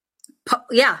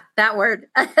 Yeah, that word.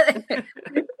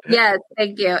 Yes,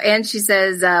 thank you. And she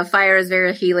says, fire is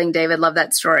very healing, David. Love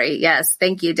that story. Yes,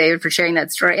 thank you, David, for sharing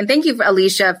that story. And thank you,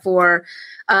 Alicia, for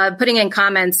putting in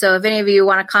comments. So if any of you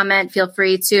want to comment, feel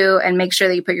free to, and make sure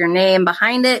that you put your name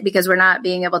behind it, because we're not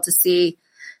being able to see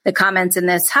the comments in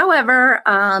this. However,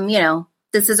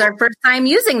 this is our first time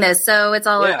using this, so it's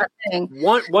all a thing.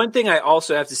 One thing I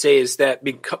also have to say is that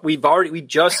because we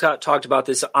just talked about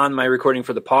this on my recording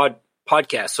for the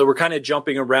podcast, so we're kind of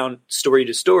jumping around story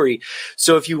to story.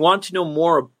 So if you want to know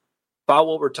more about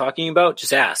what we're talking about,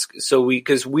 just ask. So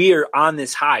because we are on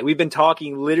this high. We've been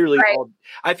talking literally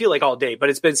I feel like all day, but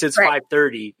it's been since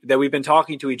 5:30 that we've been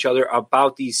talking to each other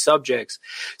about these subjects.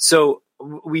 So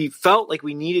we felt like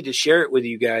we needed to share it with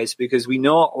you guys, because we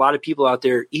know a lot of people out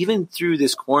there, even through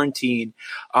this quarantine,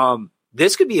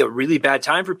 this could be a really bad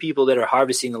time for people that are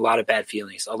harvesting a lot of bad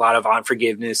feelings, a lot of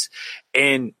unforgiveness.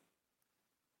 And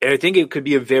I think it could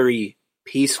be a very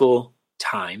peaceful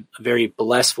time, a very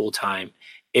blissful time,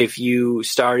 if you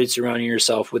started surrounding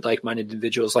yourself with like-minded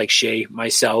individuals like Shay,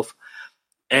 myself,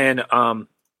 and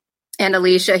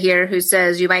Alicia here, who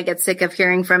says, you might get sick of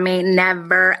hearing from me.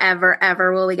 Never, ever,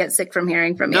 ever will we get sick from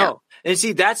hearing from you. No. And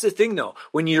see, that's the thing, though.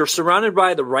 When you're surrounded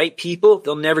by the right people,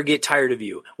 they'll never get tired of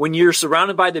you. When you're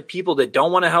surrounded by the people that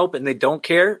don't want to help and they don't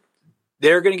care,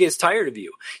 they're going to get tired of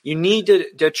you. You need to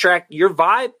attract – your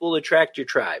vibe will attract your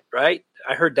tribe, right?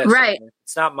 I heard that. Right. Somewhere.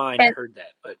 It's not mine. I heard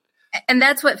that. But and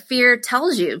that's what fear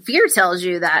tells you. Fear tells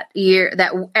you that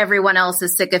everyone else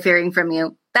is sick of hearing from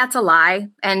you. That's a lie.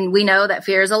 And we know that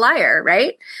fear is a liar,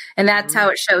 right? And that's how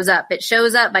it shows up. It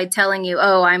shows up by telling you,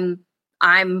 oh, I'm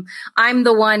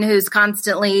the one who's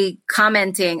constantly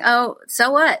commenting. Oh,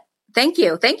 so what? Thank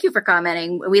you. Thank you for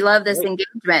commenting. We love this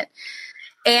engagement.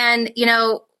 And,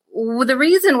 the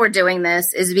reason we're doing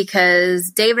this is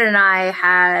because David and I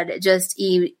had just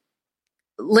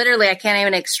literally, I can't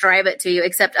even describe it to you,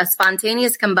 except a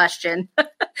spontaneous combustion.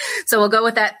 So we'll go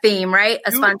with that theme, right?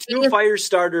 Two fire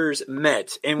starters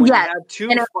met. And when you have two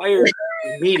fires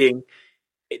meeting,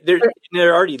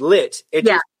 they're already lit. It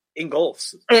just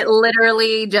engulfs. It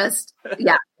literally just,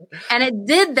 And it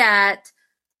did that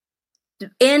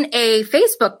in a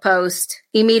Facebook post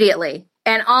immediately.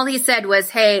 And all he said was,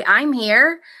 hey, I'm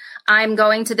here. I'm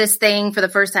going to this thing for the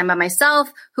first time by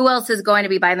myself. Who else is going to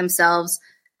be by themselves?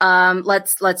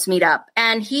 Let's meet up.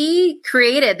 And he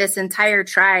created this entire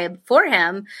tribe for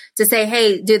him to say,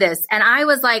 hey, do this. And I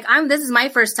was like, this is my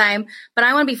first time, but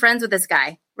I want to be friends with this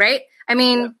guy. Right. I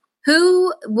mean,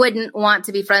 who wouldn't want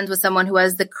to be friends with someone who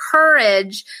has the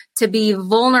courage to be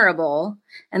vulnerable?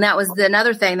 And that was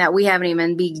another thing that we haven't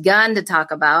even begun to talk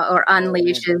about or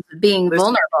unleash is being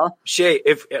vulnerable. Shay,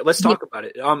 let's talk about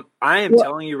it. I am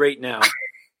telling you right now,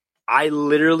 I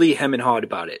literally hem and hawed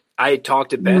about it. I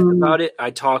talked to Beth about it. I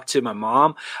talked to my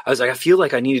mom. I was like, I feel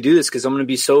like I need to do this because I'm going to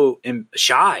be so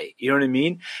shy. You know what I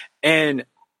mean? And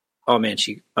oh man,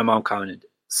 my mom commented.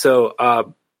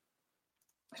 So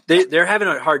they're having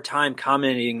a hard time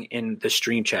commenting in the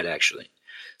stream chat actually.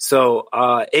 So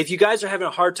if you guys are having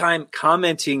a hard time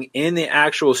commenting in the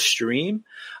actual stream,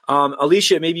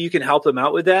 Alicia, maybe you can help them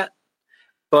out with that.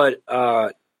 But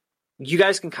you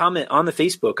guys can comment on the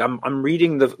Facebook. I'm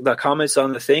reading the comments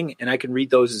on the thing, and I can read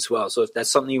those as well. So if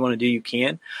that's something you want to do, you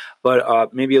can.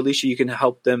 But maybe Alicia, you can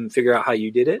help them figure out how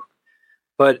you did it.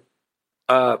 But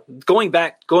going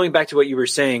back to what you were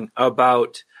saying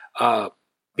about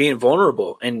being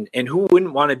vulnerable, and who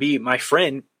wouldn't want to be my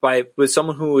friend with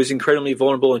someone who was incredibly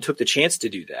vulnerable and took the chance to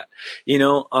do that?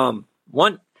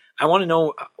 I want to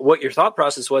know what your thought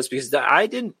process was, because I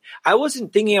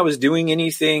wasn't thinking I was doing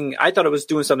anything. I thought I was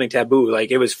doing something taboo. Like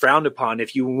it was frowned upon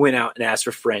if you went out and asked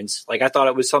for friends. Like I thought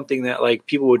it was something that like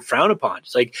people would frown upon.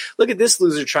 It's like, look at this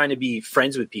loser trying to be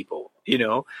friends with people,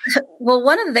 Well,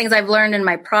 one of the things I've learned in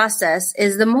my process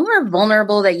is the more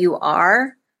vulnerable that you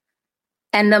are,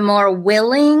 and the more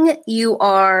willing you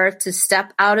are to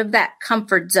step out of that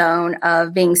comfort zone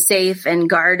of being safe and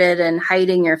guarded and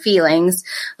hiding your feelings,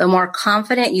 the more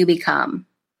confident you become.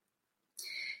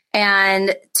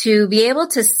 And to be able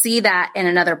to see that in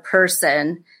another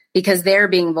person because they're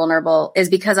being vulnerable is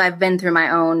because I've been through my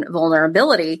own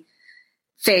vulnerability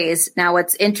phase. Now,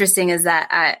 what's interesting is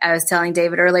that I was telling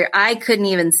David earlier, I couldn't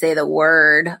even say the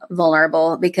word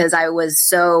vulnerable because I was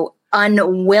so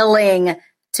unwilling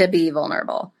to be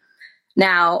vulnerable.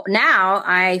 Now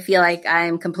I feel like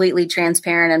I'm completely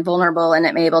transparent and vulnerable, and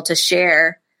I'm able to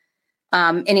share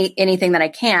anything that I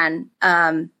can.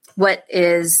 What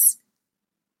is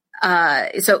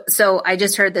So I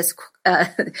just heard this,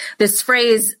 this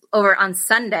phrase over on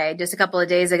Sunday, just a couple of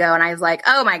days ago. And I was like,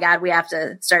 oh my God, we have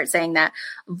to start saying that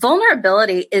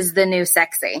vulnerability is the new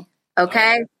sexy.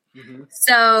 Okay. Mm-hmm.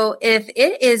 So if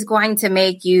it is going to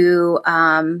make you,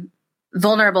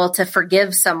 vulnerable to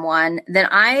forgive someone, then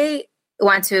I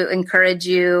want to encourage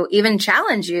you, even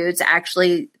challenge you to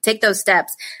actually take those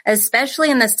steps, especially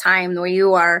in this time where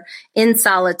you are in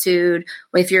solitude,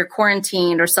 if you're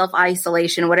quarantined or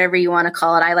self-isolation, whatever you want to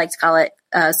call it. I like to call it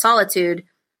solitude.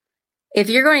 If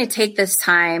you're going to take this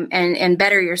time and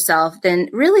better yourself, then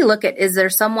really look at, is there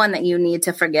someone that you need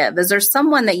to forgive? Is there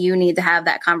someone that you need to have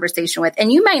that conversation with?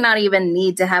 And you might not even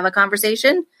need to have a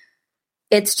conversation.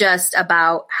 It's just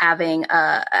about having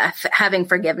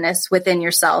forgiveness within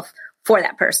yourself for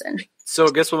that person. So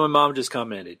guess what my mom just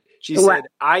commented? She said,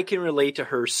 I can relate to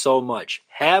her so much.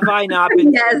 Have I not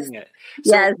been doing it?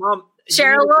 So, yes. Mom,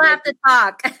 Cheryl, we'll have to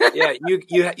talk. Yeah,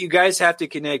 you guys have to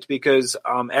connect because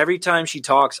every time she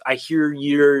talks, I hear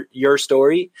your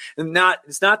story. And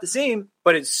it's not the same,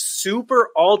 but it's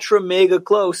super ultra mega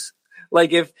close.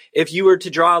 Like if you were to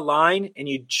draw a line and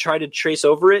you try to trace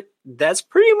over it, that's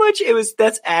pretty much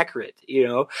that's accurate. You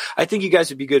know, I think you guys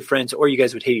would be good friends, or you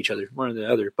guys would hate each other, one or the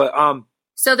other. But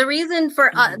so the reason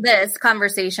for this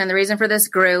conversation, the reason for this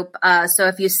group, so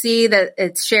if you see that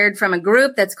it's shared from a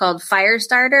group that's called Fire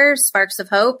Starters, Sparks of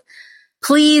Hope,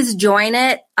 please join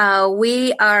it.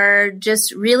 We are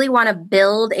just really want to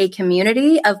build a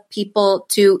community of people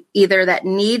to either that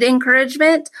need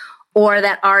encouragement or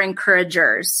that are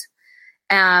encouragers.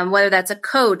 Whether that's a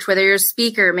coach, whether you're a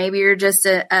speaker, maybe you're just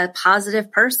a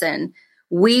positive person.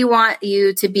 We want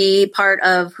you to be part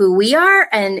of who we are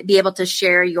and be able to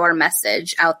share your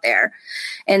message out there.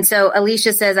 And so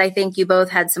Alicia says, I think you both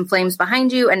had some flames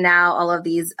behind you, and now all of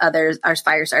these others are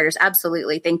fire starters.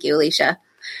 Absolutely. Thank you, Alicia.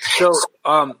 So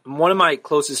one of my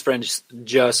closest friends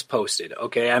just posted,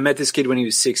 okay, I met this kid when he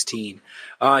was 16.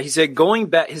 He said, going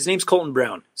back, his name's Colton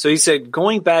Brown. So he said,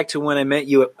 going back to when I met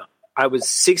you, I was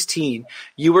 16.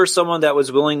 You were someone that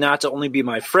was willing not to only be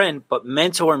my friend, but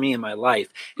mentor me in my life.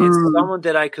 And someone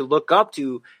that I could look up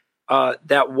to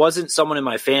that wasn't someone in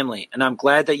my family. And I'm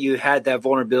glad that you had that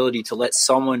vulnerability to let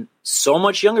someone so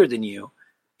much younger than you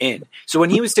in. So when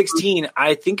he was 16,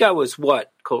 I think I was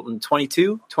Colton,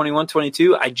 21,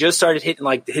 22. I just started hitting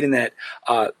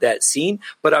that scene,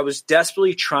 but I was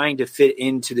desperately trying to fit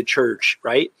into the church,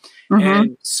 right? Mm-hmm.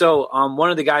 And so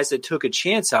one of the guys that took a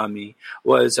chance on me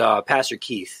was Pastor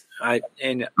Keith. He's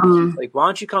like, why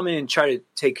don't you come in and try to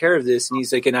take care of this? And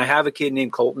he's like, and I have a kid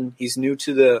named Colton. He's new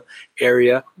to the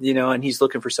area, and he's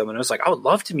looking for someone. I was like, I would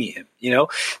love to meet him.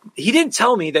 He didn't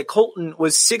tell me that Colton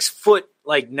was 6'9",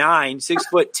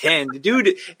 6'10". The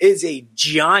dude is a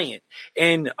giant.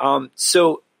 And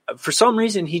so for some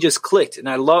reason he just clicked, and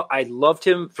I loved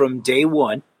him from day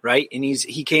one. Right. And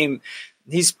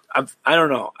I don't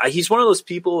know. He's one of those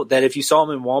people that if you saw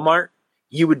him in Walmart,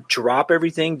 you would drop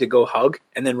everything to go hug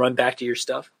and then run back to your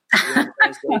stuff.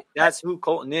 That's who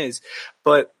Colton is.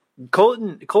 But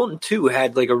Colton too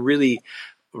had a really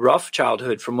rough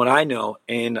childhood from what I know.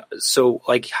 And so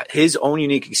his own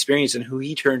unique experience and who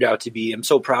he turned out to be, I'm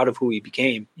so proud of who he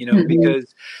became, because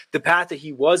the path that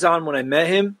he was on when I met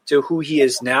him to who he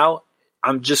is now,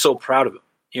 I'm just so proud of him.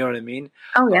 You know what I mean?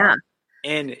 Oh yeah.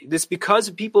 And this because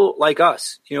of people like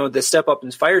us, that step up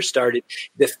and fire started,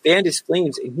 that fanned his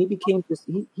flames, and he became just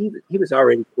he was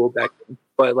already cool back then.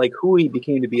 But who he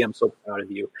became to be, I'm so proud of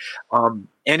you. And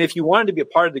if you wanted to be a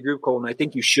part of the group, Colton, I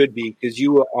think you should be, because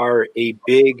you are a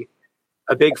big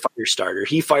fire starter.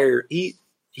 He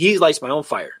lights my own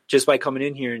fire just by coming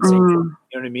in here and saying, you know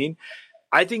what I mean?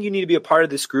 I think you need to be a part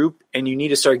of this group, and you need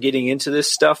to start getting into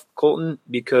this stuff, Colton,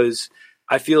 because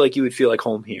I feel like you would feel like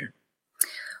home here.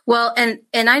 Well, and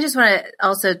I just want to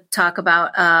also talk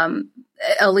about,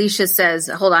 Alicia says,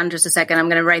 hold on just a second, I'm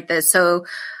going to write this. So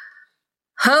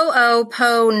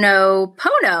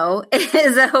Ho'oponopono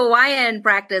is a Hawaiian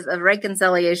practice of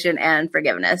reconciliation and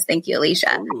forgiveness. Thank you,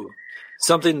 Alicia. Ooh,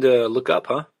 something to look up,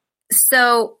 huh?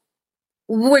 So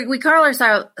we're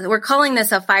calling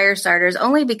this a fire starters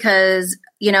only because,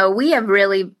 we have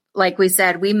really, like we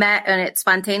said, we met and it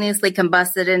spontaneously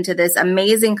combusted into this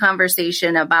amazing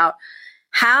conversation about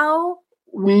how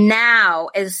now,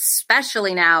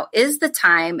 especially now, is the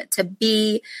time to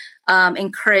be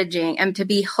encouraging and to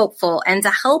be hopeful and to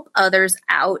help others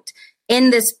out in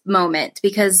this moment.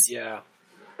 Because I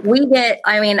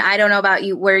don't know about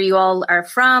you, where you all are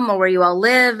from or where you all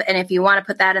live. And if you want to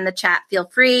put that in the chat, feel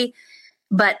free.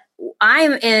 But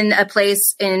I'm in a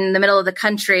place in the middle of the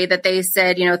country that they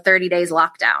said, 30 days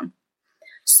lockdown.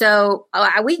 So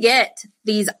we get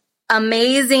these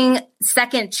amazing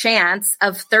second chance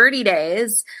of 30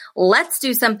 days. Let's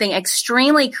do something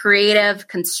extremely creative,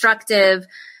 constructive,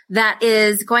 that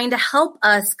is going to help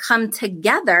us come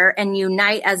together and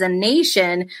unite as a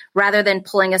nation rather than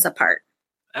pulling us apart.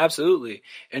 Absolutely.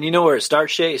 And you know where it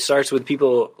starts, Shay? It starts with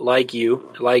people like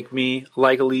you, like me,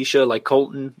 like Alicia, like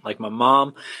Colton, like my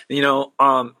mom.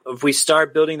 If we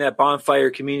start building that bonfire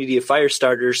community of fire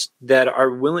starters that are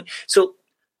willing. So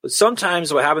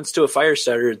sometimes what happens to a fire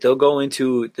starter, they'll go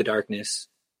into the darkness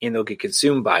and they'll get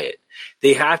consumed by it.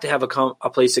 They have to have a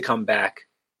place to come back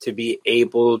to be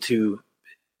able to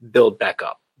build back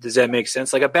up. Does that make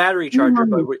sense? Like a battery charger,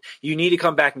 but you need to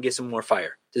come back and get some more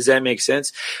fire. Does that make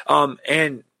sense?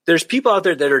 And there's people out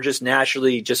there that are just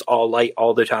naturally just all light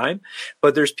all the time,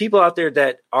 but there's people out there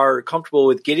that are comfortable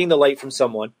with getting the light from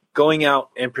someone, going out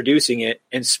and producing it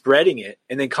and spreading it,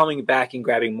 and then coming back and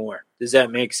grabbing more. Does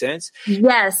that make sense?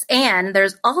 Yes. And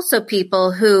there's also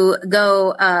people who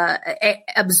go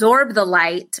absorb the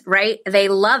light, right? They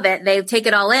love it. They take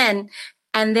it all in,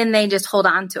 and then they just hold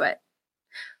on to it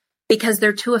because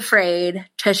they're too afraid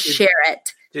to share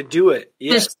it. To do it.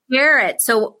 Yes. To share it.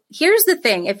 So here's the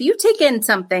thing. If you take in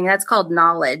something that's called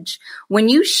knowledge, when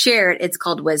you share it, it's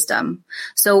called wisdom.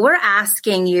 So we're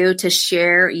asking you to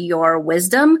share your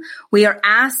wisdom. We are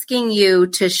asking you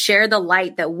to share the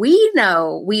light that we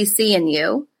know we see in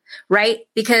you, right?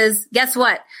 Because guess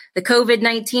what? The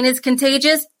COVID-19 is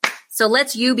contagious. So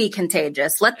let's you be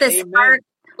contagious. Let this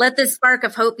spark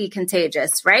of hope be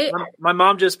contagious, right? My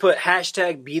mom just put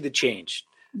hashtag be the change.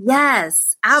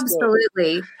 Yes,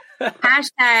 absolutely.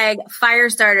 Hashtag fire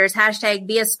starters, hashtag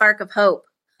be a spark of hope.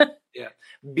 Yeah.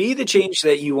 Be the change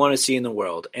that you want to see in the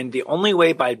world. And the only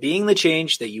way by being the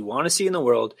change that you want to see in the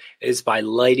world is by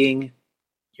lighting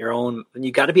your own. And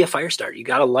you got to be a fire starter. You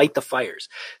got to light the fires.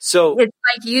 So it's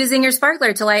like using your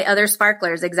sparkler to light other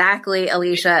sparklers. Exactly,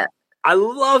 Alicia. I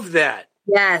love that.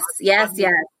 Yes.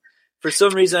 For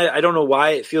some reason, I don't know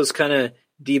why it feels kind of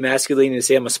demasculating to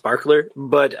say I'm a sparkler,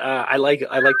 but I like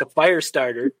the fire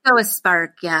starter. So a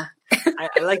spark, yeah.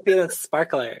 I like being a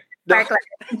sparkler. Sparkler.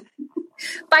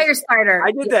 Fire starter.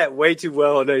 I did that way too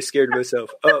well and I scared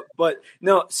myself. But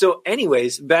no, so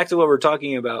anyways, back to what we're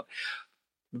talking about.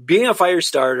 Being a fire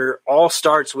starter all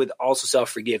starts with also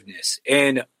self-forgiveness.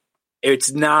 And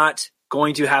it's not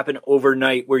going to happen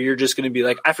overnight where you're just going to be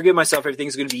like, I forgive myself,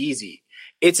 everything's going to be easy.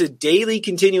 It's a daily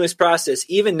continuous process.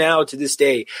 Even now to this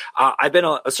day, I've been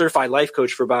a certified life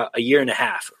coach for about a year and a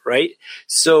half, right?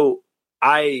 So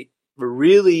I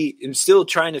really am still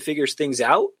trying to figure things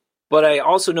out, but I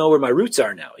also know where my roots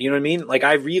are now. You know what I mean? Like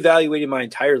I've reevaluated my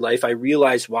entire life. I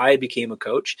realized why I became a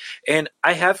coach and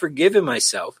I have forgiven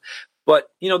myself. But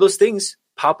those things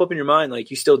pop up in your mind, like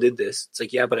you still did this. It's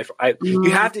like, yeah, but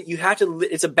you have to,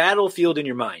 it's a battlefield in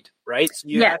your mind, right? So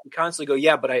you have to constantly go,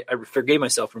 yeah, but I forgave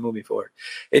myself for moving forward.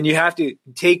 And you have to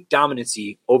take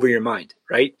dominancy over your mind,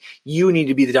 right? You need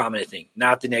to be the dominant thing,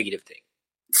 not the negative thing.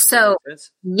 So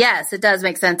yes, it does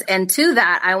make sense. And to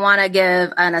that, I want to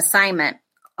give an assignment.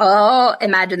 Oh,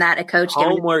 imagine that, a coach.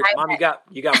 Homework. Mom,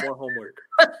 you got more homework.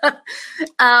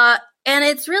 And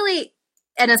it's really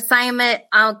an assignment.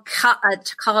 I'll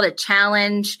call it a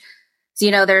challenge.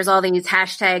 So, there's all these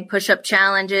hashtag push-up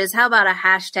challenges. How about a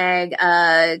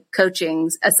hashtag coaching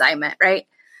assignment, right?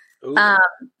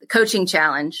 Coaching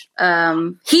challenge.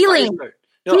 Healing.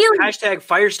 Hashtag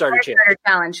fire starter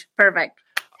challenge. Perfect.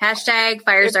 Hashtag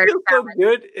fire starter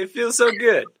challenge. It feels so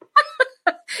good.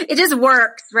 It just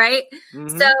works, right?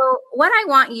 Mm-hmm. So what I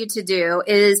want you to do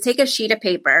is take a sheet of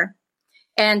paper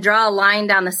and draw a line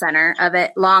down the center of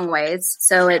it long ways.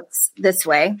 So it's this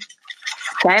way.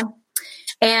 Okay.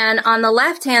 And on the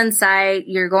left-hand side,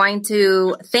 you're going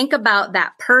to think about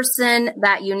that person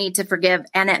that you need to forgive.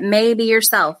 And it may be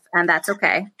yourself, and that's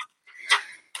okay.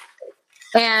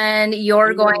 And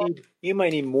you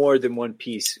might need more than one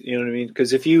piece. You know what I mean?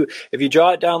 Because if you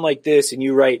draw it down like this and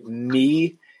you write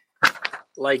me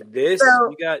like this,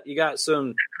 so, you got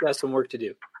some work to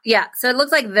do. Yeah. So it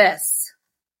looks like this,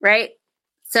 right?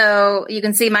 So you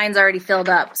can see mine's already filled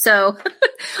up. So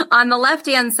on the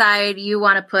left-hand side, you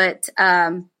want to put,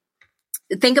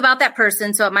 think about that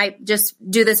person. So it might just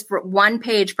do this for one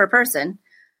page per person.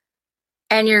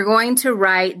 And you're going to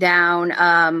write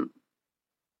down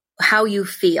how you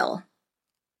feel,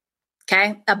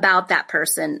 okay, about that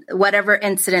person, whatever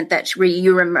incident that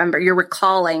you remember, you're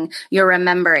recalling, you're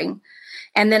remembering.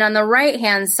 And then on the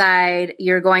right-hand side,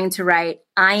 you're going to write,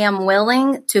 I am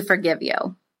willing to forgive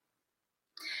you.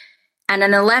 And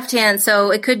on the left hand,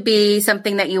 so it could be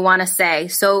something that you want to say.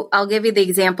 So I'll give you the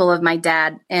example of my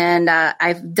dad. And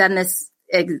I've done this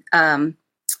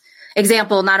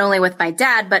example not only with my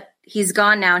dad, but he's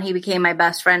gone now and he became my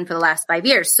best friend for the last 5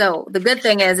 years. So the good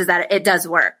thing is that it does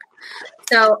work.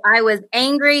 So I was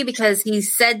angry because he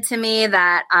said to me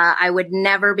that I would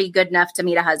never be good enough to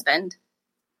meet a husband.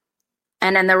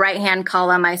 And in the right-hand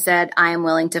column, I said, I am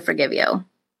willing to forgive you.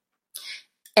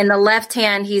 In the left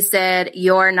hand, he said,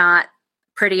 you're not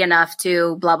pretty enough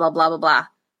to blah, blah, blah, blah, blah.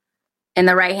 In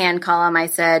the right-hand column, I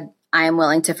said, I am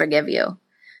willing to forgive you.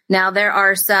 Now there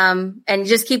are some, and you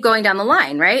just keep going down the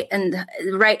line, right? And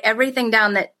write everything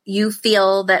down that you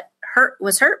feel that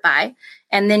was hurt by,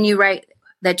 and then you write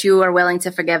that you are willing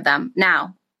to forgive them.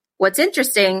 Now, what's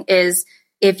interesting is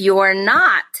if you're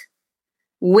not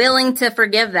willing to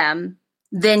forgive them,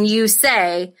 then you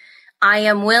say, I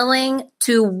am willing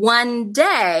to one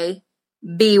day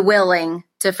be willing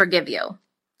to forgive you.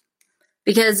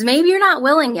 Because maybe you're not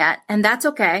willing yet, and that's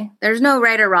okay. There's no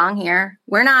right or wrong here.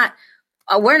 We're not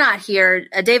here.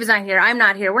 David's not here. I'm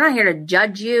not here. We're not here to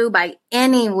judge you by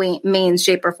any means,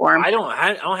 shape, or form. I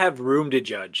don't have room to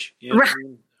judge. You know right. What I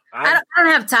mean? I don't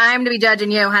have time to be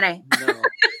judging you, honey.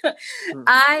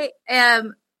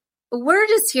 No. We're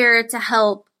just here to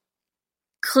help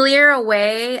clear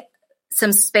away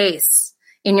some space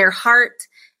in your heart,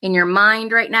 in your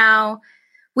mind right now.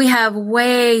 We have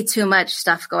way too much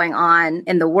stuff going on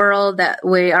in the world that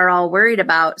we are all worried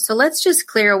about. So let's just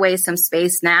clear away some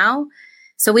space now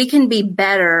so we can be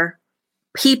better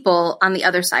people on the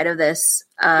other side of this.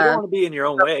 You don't want to be in your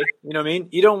own way. You know what I mean?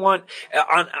 You don't want,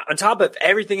 on top of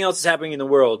everything else that's happening in the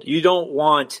world, you don't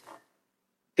want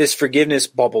this forgiveness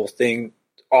bubble thing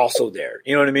also there.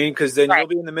 You know what I mean? Because then you'll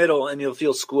be in the middle and you'll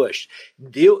feel squished.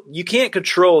 You can't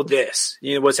control this,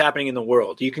 what's happening in the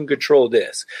world. You can control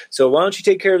this. So why don't you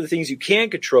take care of the things you can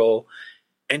control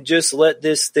and just let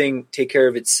this thing take care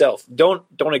of itself. Don't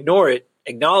ignore it,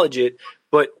 acknowledge it,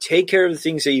 but take care of the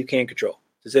things that you can control.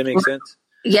 Does that make sense?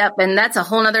 Yep, and that's a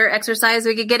whole other exercise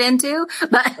we could get into.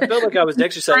 But I felt like I was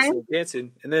exercising and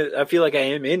dancing, and then I feel like I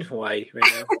am in Hawaii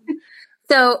right now.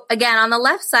 So again, on the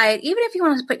left side, even if you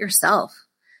want to put yourself,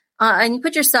 and you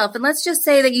put yourself, and let's just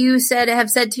say that you have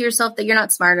said to yourself that you're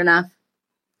not smart enough.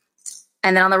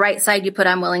 And then on the right side, you put,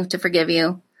 I'm willing to forgive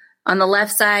you. On the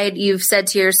left side, you've said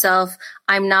to yourself,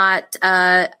 I'm not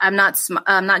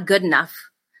good enough.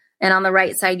 And on the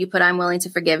right side, you put, I'm willing to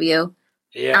forgive you.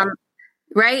 Yeah.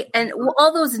 Right. And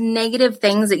all those negative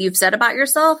things that you've said about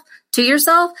yourself to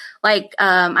yourself, like,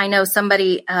 I know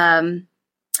somebody, maybe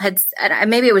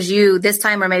it was you this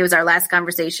time, or maybe it was our last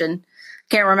conversation.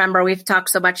 Can't remember. We've talked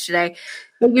so much today.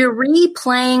 But you're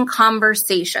replaying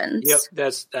conversations.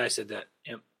 Yep. I said that.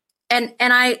 Yep. And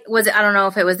I don't know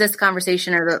if it was this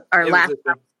conversation or our last.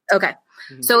 Okay.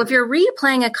 Mm-hmm. So if you're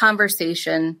replaying a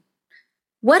conversation,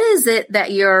 what is it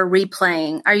that you're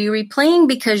replaying? Are you replaying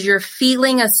because you're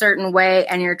feeling a certain way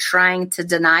and you're trying to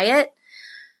deny it?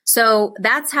 So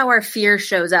that's how our fear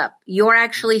shows up. You're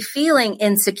actually feeling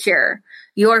insecure.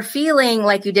 You're feeling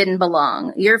like you didn't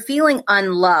belong. You're feeling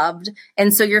unloved.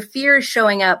 And so your fear is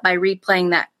showing up by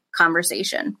replaying that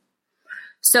conversation.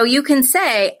 So you can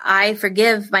say, I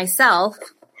forgive myself,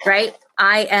 right?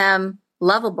 I am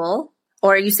lovable.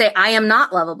 Or you say, I am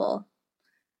not lovable.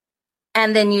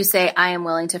 And then you say, I am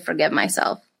willing to forgive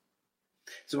myself.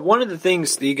 So one of the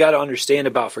things that you got to understand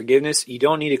about forgiveness, you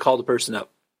don't need to call the person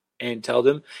up and tell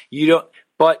them.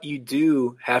 But you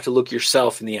do have to look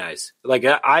yourself in the eyes. Like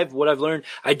what I've learned,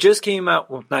 I just came out,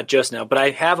 well, not just now, but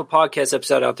I have a podcast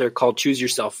episode out there called Choose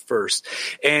Yourself First.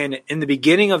 And in the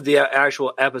beginning of the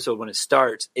actual episode, when it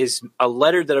starts, is a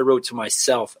letter that I wrote to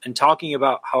myself and talking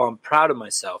about how I'm proud of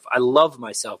myself. I love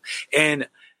myself. And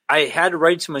I had to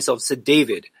write to myself, said,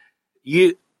 David,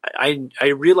 I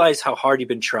realize how hard you've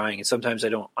been trying, and sometimes I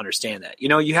don't understand that.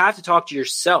 You have to talk to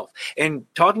yourself, and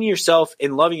talking to yourself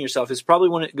and loving yourself is probably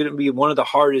going to be one of the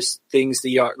hardest things that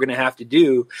you're going to have to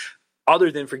do,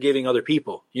 other than forgiving other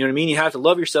people. You know what I mean? You have to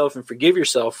love yourself and forgive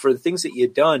yourself for the things that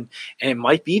you've done, and it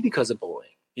might be because of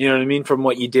bullying. You know what I mean? From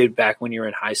what you did back when you were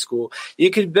in high school. It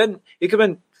could have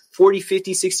been 40,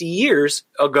 50, 60 years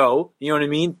ago. You know what I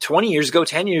mean? 20 years ago,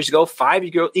 10 years ago, 5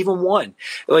 years ago, even one.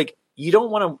 Like, you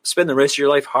don't want to spend the rest of your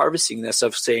life harvesting that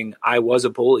stuff, saying I was a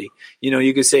bully.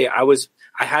 You could say I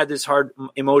had this hard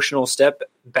emotional step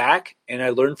back and I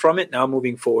learned from it. Now I'm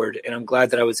moving forward, and I'm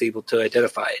glad that I was able to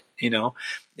identify it.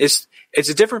 It's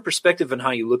a different perspective on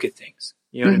how you look at things.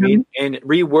 You know what I mean? And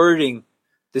rewording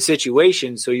the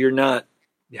situation so you're not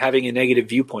having a negative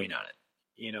viewpoint on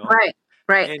it.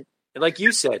 Right. And like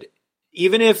you said,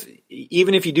 even if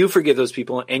you do forgive those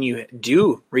people and you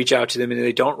do reach out to them and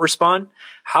they don't respond,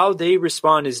 how they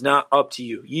respond is not up to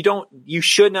you. You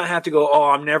should not have to go, oh,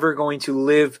 I'm never going to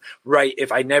live right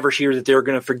if I never hear that they're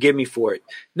going to forgive me for it.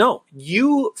 No,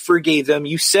 you forgave them.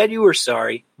 You said you were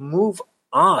sorry. Move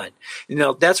on.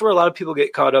 That's where a lot of people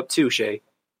get caught up too, Shay.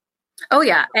 Oh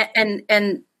yeah. And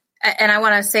I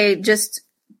want to say just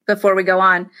before we go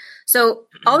on. So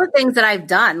all the things that I've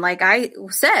done, like I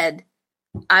said,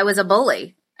 I was a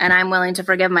bully and I'm willing to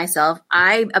forgive myself.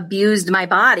 I abused my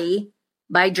body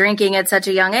by drinking at such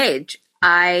a young age.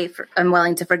 I am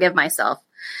willing to forgive myself.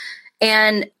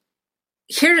 And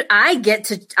here I get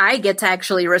to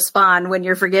actually respond when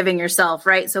you're forgiving yourself,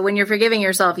 right? So when you're forgiving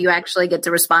yourself, you actually get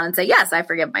to respond and say, yes, I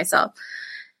forgive myself.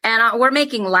 And we're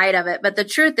making light of it. But the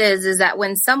truth is that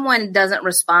when someone doesn't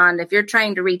respond, if you're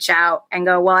trying to reach out and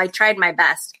go, well, I tried my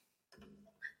best,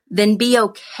 then be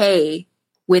okay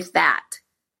with that.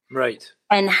 Right.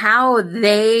 And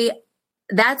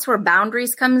that's where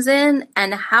boundaries comes in,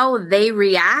 and how they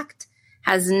react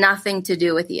has nothing to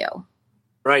do with you.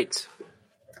 Right.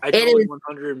 I totally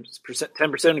 100%,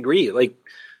 10% agree. Like,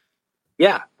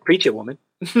 yeah, preach it, woman.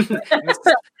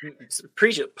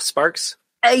 Preach it, Sparks.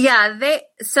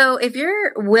 So if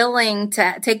you're willing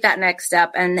to take that next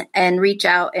step and reach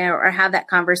out or have that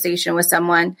conversation with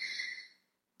someone,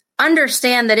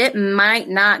 understand that it might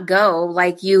not go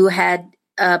like you had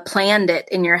planned it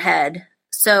in your head.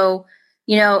 So,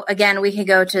 again, we can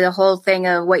go to the whole thing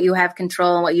of what you have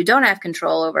control and what you don't have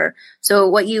control over. So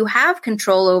what you have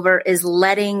control over is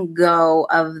letting go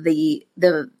of the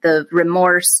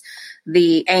remorse,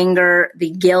 the anger, the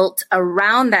guilt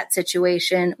around that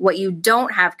situation. What you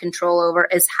don't have control over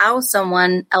is how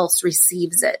someone else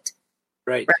receives it.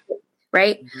 Right.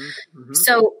 Right. Mm-hmm. Mm-hmm.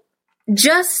 So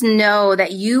just know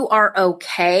that you are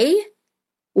okay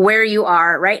where you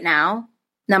are right now,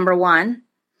 number one,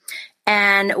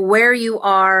 and where you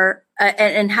are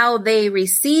and how they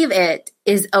receive it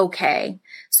is okay.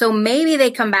 So maybe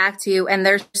they come back to you and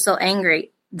they're still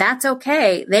angry. That's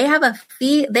okay. They have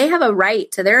a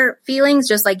right to their feelings,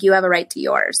 just like you have a right to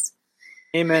yours.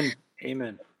 Amen.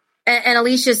 Amen. And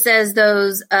Alicia says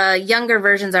those younger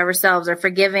versions of ourselves are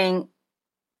forgiving.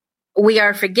 We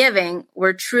are forgiving.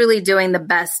 We're truly doing the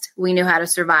best we knew how to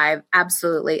survive.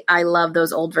 Absolutely. I love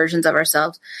those old versions of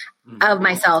ourselves, of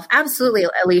myself. Absolutely,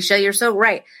 Alicia. You're so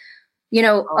right.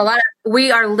 A lot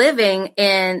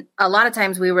of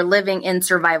times we were living in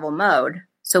survival mode.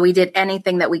 So we did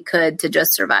anything that we could to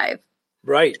just survive.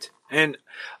 Right. And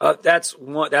that's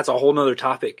a whole nother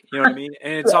topic. You know what I mean?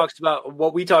 And it talks about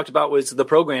what we talked about was the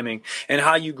programming and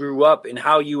how you grew up and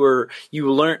how you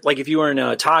learned, like if you were in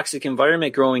a toxic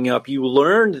environment growing up, you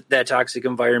learned that toxic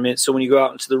environment. So when you go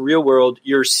out into the real world,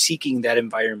 you're seeking that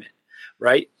environment.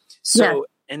 Right. So, yeah.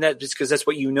 And that just because that's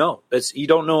what you know. You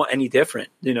don't know any different,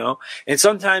 And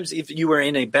sometimes if you were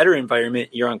in a better environment,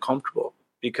 you're uncomfortable.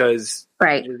 Because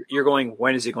you're going,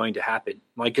 when is it going to happen?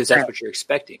 Like, because that's what you're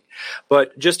expecting.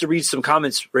 But just to read some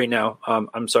comments right now,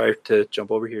 I'm sorry to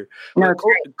jump over here. No,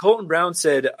 Colton Brown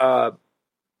said,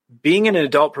 being an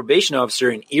adult probation officer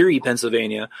in Erie,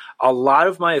 Pennsylvania, a lot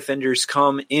of my offenders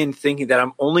come in thinking that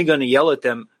I'm only going to yell at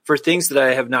them for things that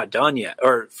I have not done yet,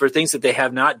 or for things that they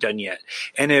have not done yet.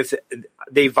 And if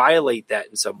they violate that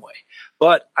in some way.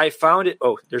 But I found it,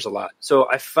 there's a lot. So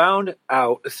I found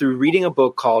out through reading a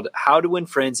book called How to Win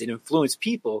Friends and Influence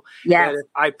People that if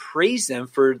I praise them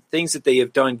for things that they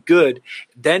have done good,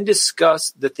 then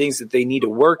discuss the things that they need to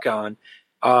work on,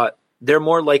 they're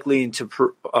more likely to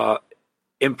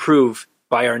improve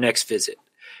by our next visit.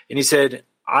 And he said,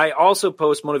 I also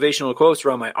post motivational quotes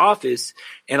around my office,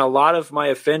 and a lot of my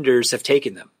offenders have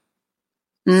taken them.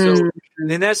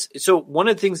 So one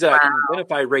of the things that I can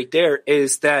identify right there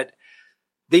is that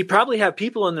they probably have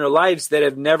people in their lives that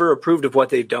have never approved of what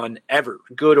they've done ever,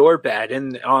 good or bad.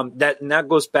 And that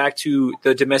goes back to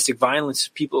the domestic violence.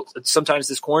 People, sometimes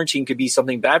this quarantine could be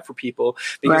something bad for people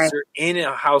because they're in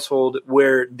a household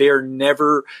where they're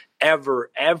never,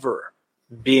 ever, ever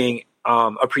being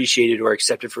appreciated or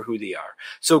accepted for who they are.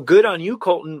 So good on you,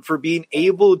 Colton, for being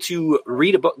able to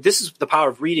read a book. This is the power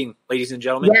of reading, ladies and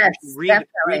gentlemen. Yes, read.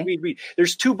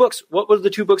 There's 2 books. What were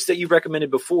the 2 books that you recommended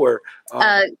before?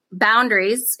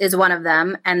 Boundaries is one of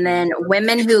them. And then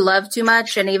Women Who Love Too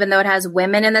Much. And even though it has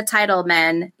women in the title,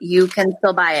 men, you can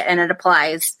still buy it. And it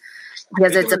applies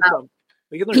because it's about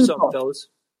we can learn something, fellas.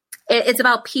 It's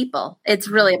about people. It's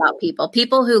really about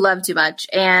people who love too much.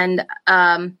 And,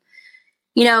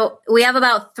 we have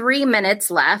about 3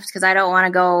 minutes left because I don't want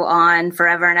to go on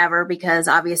forever and ever because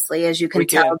obviously, as you can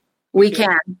tell, we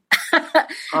can.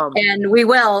 And we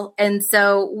will. And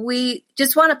so we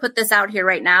just want to put this out here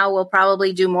right now. We'll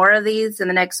probably do more of these in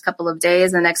the next couple of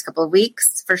days, in the next couple of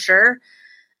weeks for sure.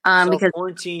 Because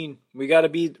quarantine,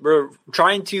 we're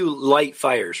trying to light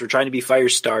fires. We're trying to be fire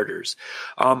starters.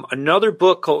 Another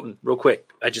book, Colton, real quick,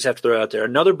 I just have to throw it out there.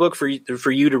 Another book for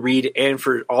you to read and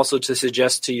for also to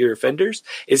suggest to your offenders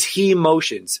is He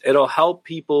Emotions. It'll help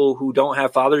people who don't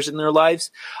have fathers in their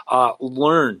lives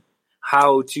learn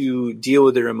how to deal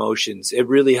with their emotions. It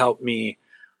really helped me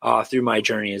through my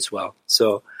journey as well.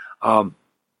 So I'm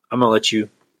going to let you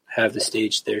have the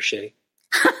stage there, Shay.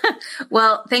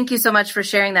 Well, thank you so much for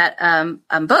sharing that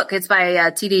book. It's by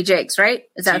T.D. Jakes, right?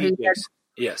 Is that who you said?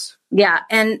 Yes. Yeah.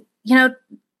 And,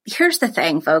 here's the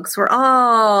thing, folks. We're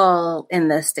all in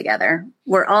this together.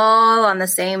 We're all on the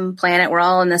same planet. We're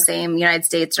all in the same United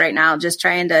States right now, just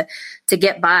trying to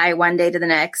get by one day to the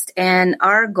next. And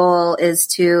our goal is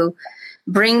to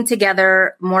bring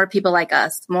together more people like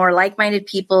us, more like-minded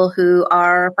people who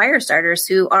are fire starters,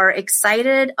 who are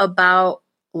excited about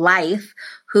life,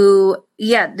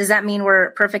 does that mean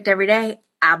we're perfect every day?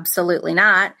 Absolutely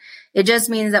not. It just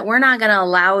means that we're not going to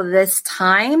allow this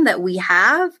time that we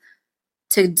have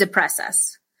to depress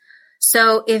us.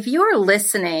 So if you're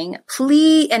listening,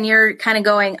 please, and you're kind of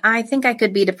going, I think I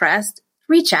could be depressed,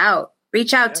 reach out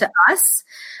to us.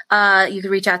 You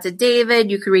could reach out to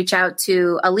David. You could reach out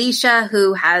to Alicia,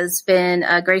 who has been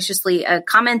graciously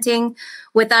commenting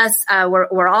with us.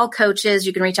 We're all coaches.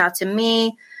 You can reach out to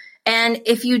me. And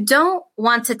if you don't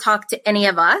want to talk to any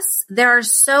of us, there are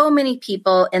so many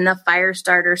people in the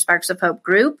Firestarter Sparks of Hope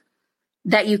group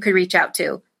that you could reach out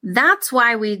to. That's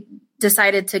why we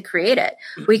decided to create it.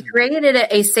 We created it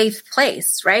a safe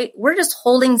place, right? We're just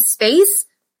holding space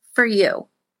for you.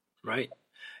 Right.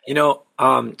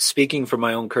 Speaking from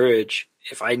my own courage,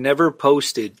 if I never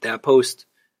posted that post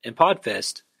in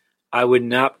Podfest, I would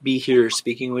not be here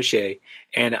speaking with Shay,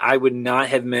 and I would not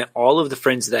have met all of the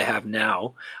friends that I have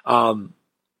now.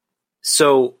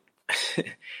 So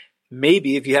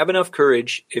maybe if you have enough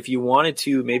courage, if you wanted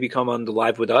to maybe come on the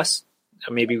live with us,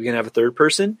 maybe we can have a third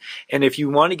person. And if you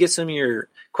want to get some of your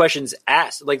questions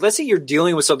asked, like let's say you're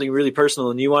dealing with something really personal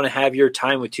and you want to have your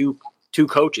time with two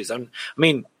coaches.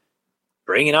 Bring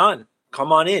it on.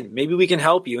 Come on in. Maybe we can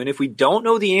help you. And if we don't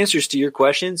know the answers to your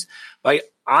questions,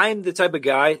 I'm the type of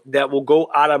guy that will go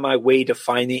out of my way to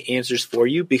find the answers for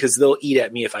you because they'll eat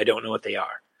at me if I don't know what they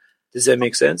are. Does that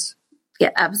make sense?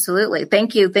 Yeah, absolutely.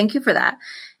 Thank you. Thank you for that.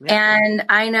 Yeah. And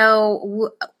I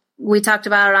know we talked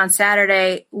about it on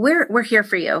Saturday. We're here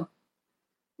for you.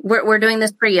 We're doing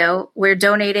this for you. We're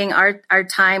donating our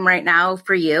time right now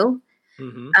for you.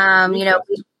 Mm-hmm.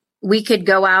 We could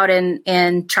go out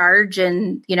and charge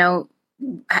and,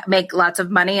 make lots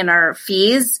of money in our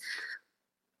fees.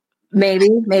 Maybe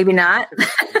not.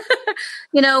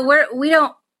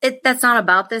 That's not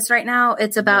about this right now.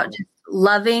 It's about just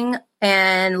loving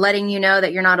and letting you know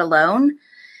that you're not alone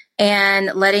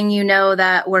and letting you know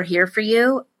that we're here for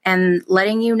you and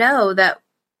letting you know that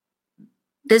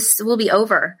this will be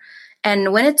over.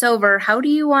 And when it's over, how do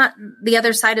you want the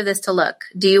other side of this to look?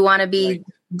 Do you want to be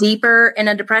deeper in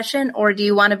a depression, or do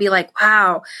you want to be like,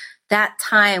 wow, that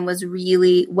time was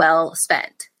really well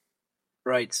spent?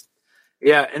 Right.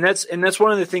 Yeah. And that's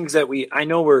one of the things that I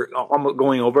know we're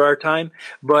going over our time,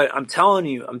 but I'm telling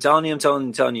you,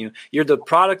 you're the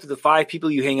product of the 5 people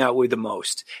you hang out with the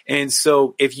most. And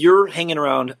so if you're hanging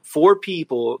around 4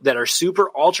 people that are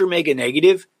super ultra mega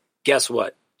negative, guess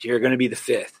what? You're going to be the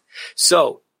 5th.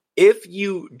 So if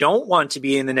you don't want to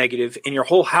be in the negative and your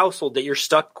whole household that you're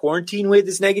stuck quarantined with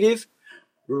is negative,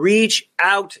 reach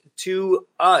out to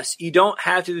us. You don't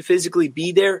have to physically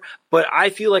be there, but I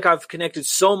feel like I've connected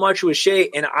so much with Shay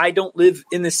and I don't live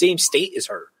in the same state as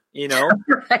her, Right.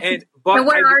 And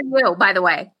where are you, by the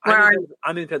way?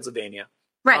 I'm in Pennsylvania.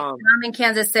 Right. I'm in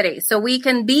Kansas City. So we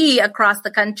can be across the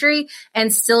country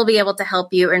and still be able to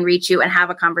help you and reach you and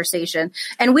have a conversation.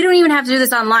 And we don't even have to do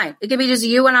this online. It could be just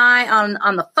you and I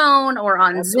on the phone or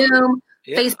on Zoom,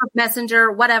 Facebook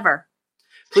Messenger, whatever.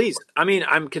 Please.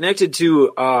 I'm connected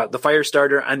to the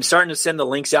Firestarter. I'm starting to send the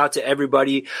links out to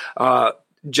everybody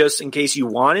just in case you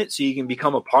want it, so you can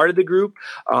become a part of the group.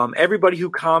 Everybody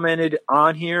who commented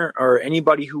on here or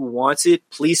anybody who wants it,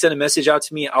 please send a message out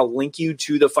to me. I'll link you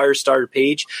to the Firestarter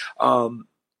page.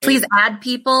 Please add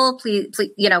people.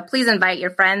 Please invite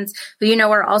your friends who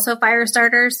are also fire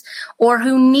starters or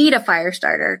who need a fire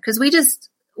starter, because we're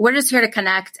just here to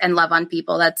connect and love on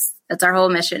people. That's our whole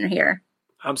mission here.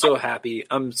 I'm so happy.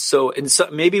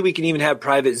 Maybe we can even have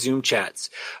private Zoom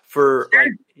chats for,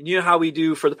 how we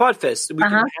do for the Podfest.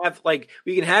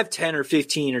 We can have 10 or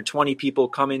 15 or 20 people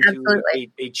come into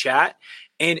a chat,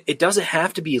 And it doesn't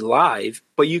have to be live,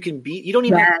 but you don't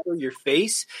even have to show your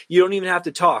face. You don't even have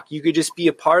to talk. You could just be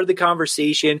a part of the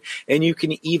conversation, and you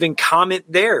can even comment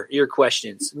there your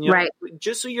questions,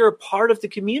 just so you're a part of the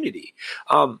community.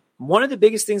 One of the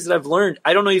biggest things that I've learned,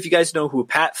 I don't know if you guys know who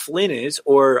Pat Flynn is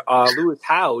or Lewis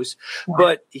Howes,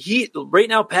 but right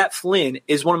now, Pat Flynn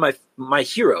is one of my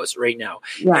heroes right now.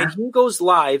 Yeah. And he goes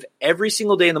live every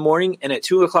single day in the morning and at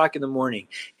 2:00 in the morning.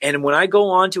 And when I go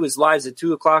on to his lives at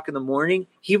 2:00 in the morning,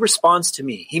 he responds to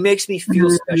me. He makes me feel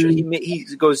special.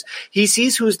 He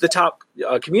sees who's the top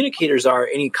communicators are,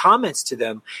 and he comments to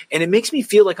them, and it makes me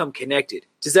feel like I'm connected.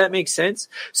 Does that make sense?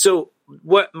 So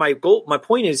what my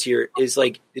point is here is,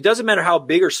 like, it doesn't matter how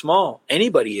big or small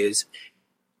anybody is.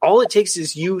 All it takes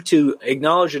is you to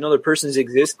acknowledge another person's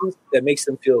existence that makes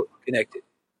them feel connected.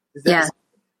 Yeah.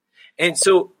 And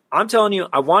so I'm telling you,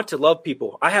 I want to love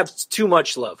people. I have too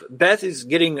much love. Beth is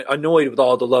getting annoyed with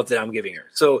all the love that I'm giving her.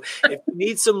 So if you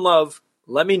need some love,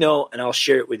 let me know and I'll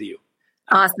share it with you.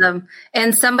 Awesome.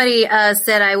 And somebody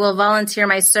said, I will volunteer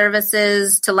my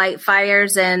services to light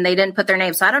fires, and they didn't put their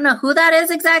name. So I don't know who that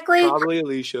is exactly. Probably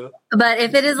Alicia. But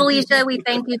if it is Alicia, we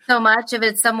thank you so much. If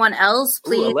it's someone else,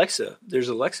 please. Ooh, Alexa. There's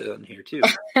Alexa on here too.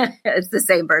 It's the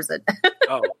same person.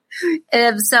 Oh.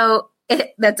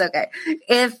 That's okay.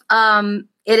 If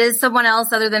it is someone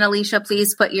else other than Alicia,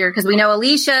 please put because we know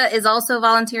Alicia is also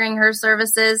volunteering her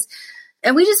services.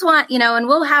 And we just want, and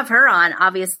we'll have her on,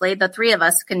 obviously. The three of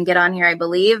us can get on here, I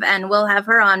believe, and we'll have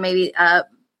her on maybe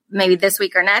this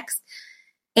week or next.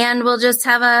 And we'll just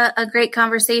have a great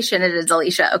conversation. It is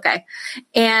Alicia. Okay.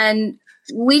 And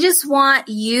we just want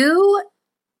you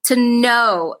to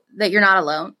know that you're not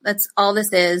alone. That's all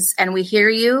this is. And we hear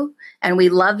you, and we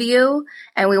love you,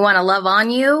 and we want to love on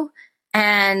you.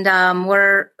 And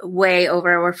we're way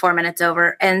over. We're 4 minutes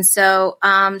over. And so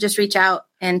just reach out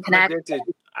and connect.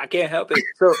 I can't help it.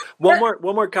 So one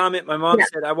more comment. My mom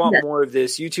said, I want more of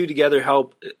this. You two together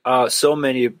help so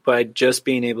many by just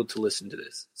being able to listen to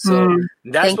this. So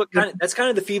that's kind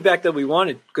of the feedback that we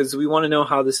wanted, because we want to know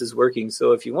how this is working.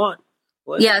 So if you want,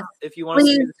 if you want to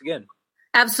see this again.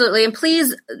 Absolutely. And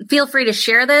please feel free to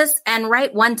share this and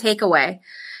write one takeaway.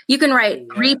 You can write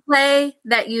replay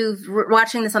that you've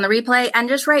watching this on the replay, and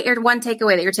just write your one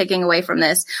takeaway that you're taking away from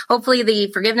this. Hopefully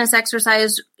the forgiveness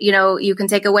exercise, you can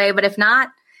take away, but if not,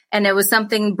 and it was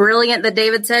something brilliant that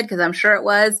David said, because I'm sure it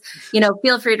was,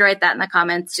 feel free to write that in the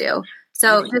comments too.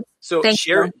 So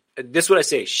share it. This is what I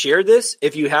say. Share this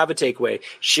if you have a takeaway.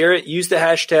 Share it. Use the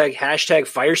hashtag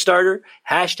Firestarter,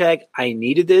 hashtag I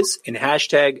needed this, and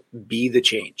hashtag be the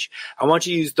change. I want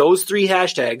you to use those 3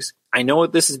 hashtags. I know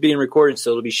this is being recorded,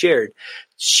 so it'll be shared.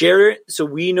 Share it so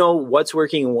we know what's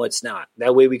working and what's not.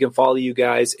 That way we can follow you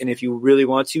guys. And if you really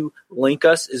want to, link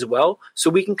us as well so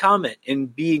we can comment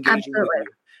and be engaging with you.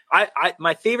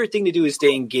 My favorite thing to do is to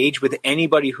engage with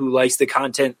anybody who likes the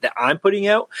content that I'm putting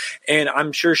out. And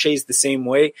I'm sure Shay's the same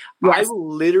way. Yes. I will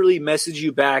literally message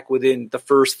you back within the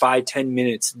first 5-10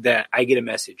 minutes that I get a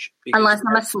message. Unless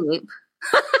I'm asleep.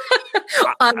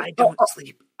 I don't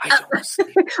sleep.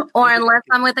 Or unless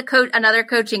I'm with another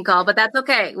coaching call, but that's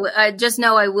okay. Just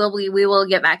know we will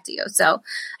get back to you. So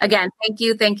again, thank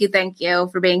you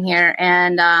for being here.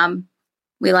 And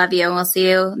we love you, and we'll see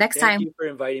you next time. Thank you for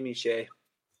inviting me, Shay.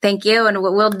 Thank you. And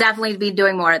we'll definitely be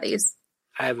doing more of these.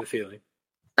 I have a feeling.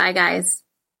 Bye, guys.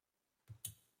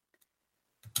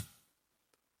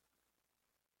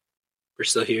 We're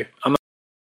still here.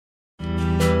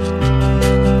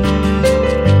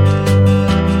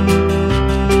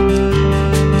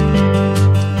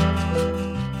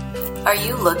 Are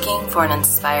you looking for an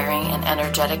inspiring and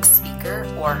energetic speaker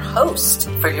or host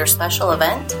for your special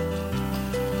event?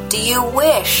 Do you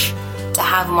wish to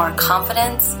have more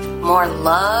confidence, more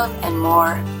love, and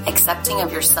more accepting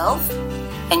of yourself?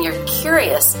 And you're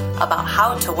curious about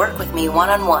how to work with me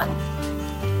one-on-one?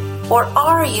 Or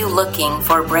are you looking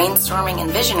for a brainstorming and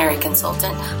visionary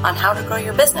consultant on how to grow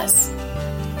your business?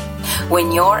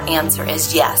 When your answer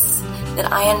is yes, then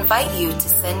I invite you to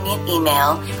send me an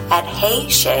email at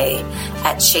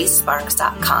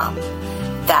heyshay@shaysparks.com.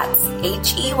 That's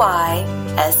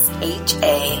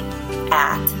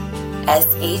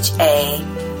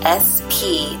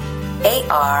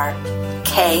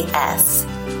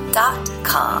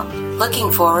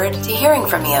Looking forward to hearing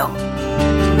from you.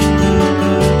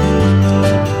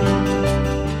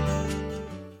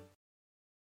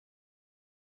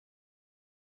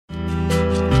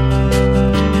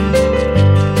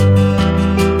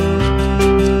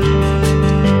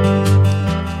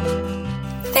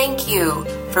 Thank you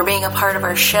for being a part of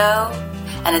our show,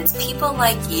 and it's people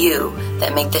like you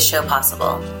that make this show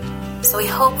possible. So we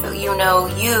hope that you know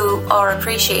you are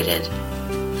appreciated.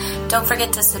 don't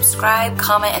forget to subscribe,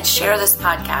 comment, and share this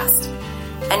podcast.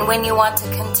 And when you want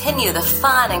to continue the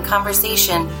fun and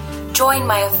conversation, join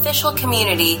my official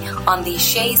community on the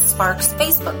Shay Sparks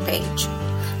Facebook page.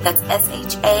 That's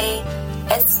SHASPARKS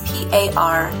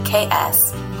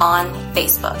on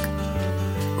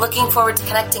Facebook. Looking forward to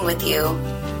connecting with you.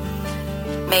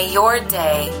 May your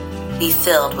day be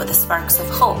filled with the sparks of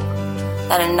hope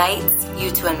that ignites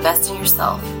you to invest in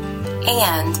yourself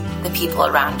and the people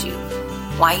around you.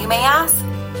 Why, you may ask?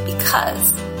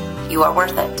 Because you are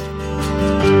worth it.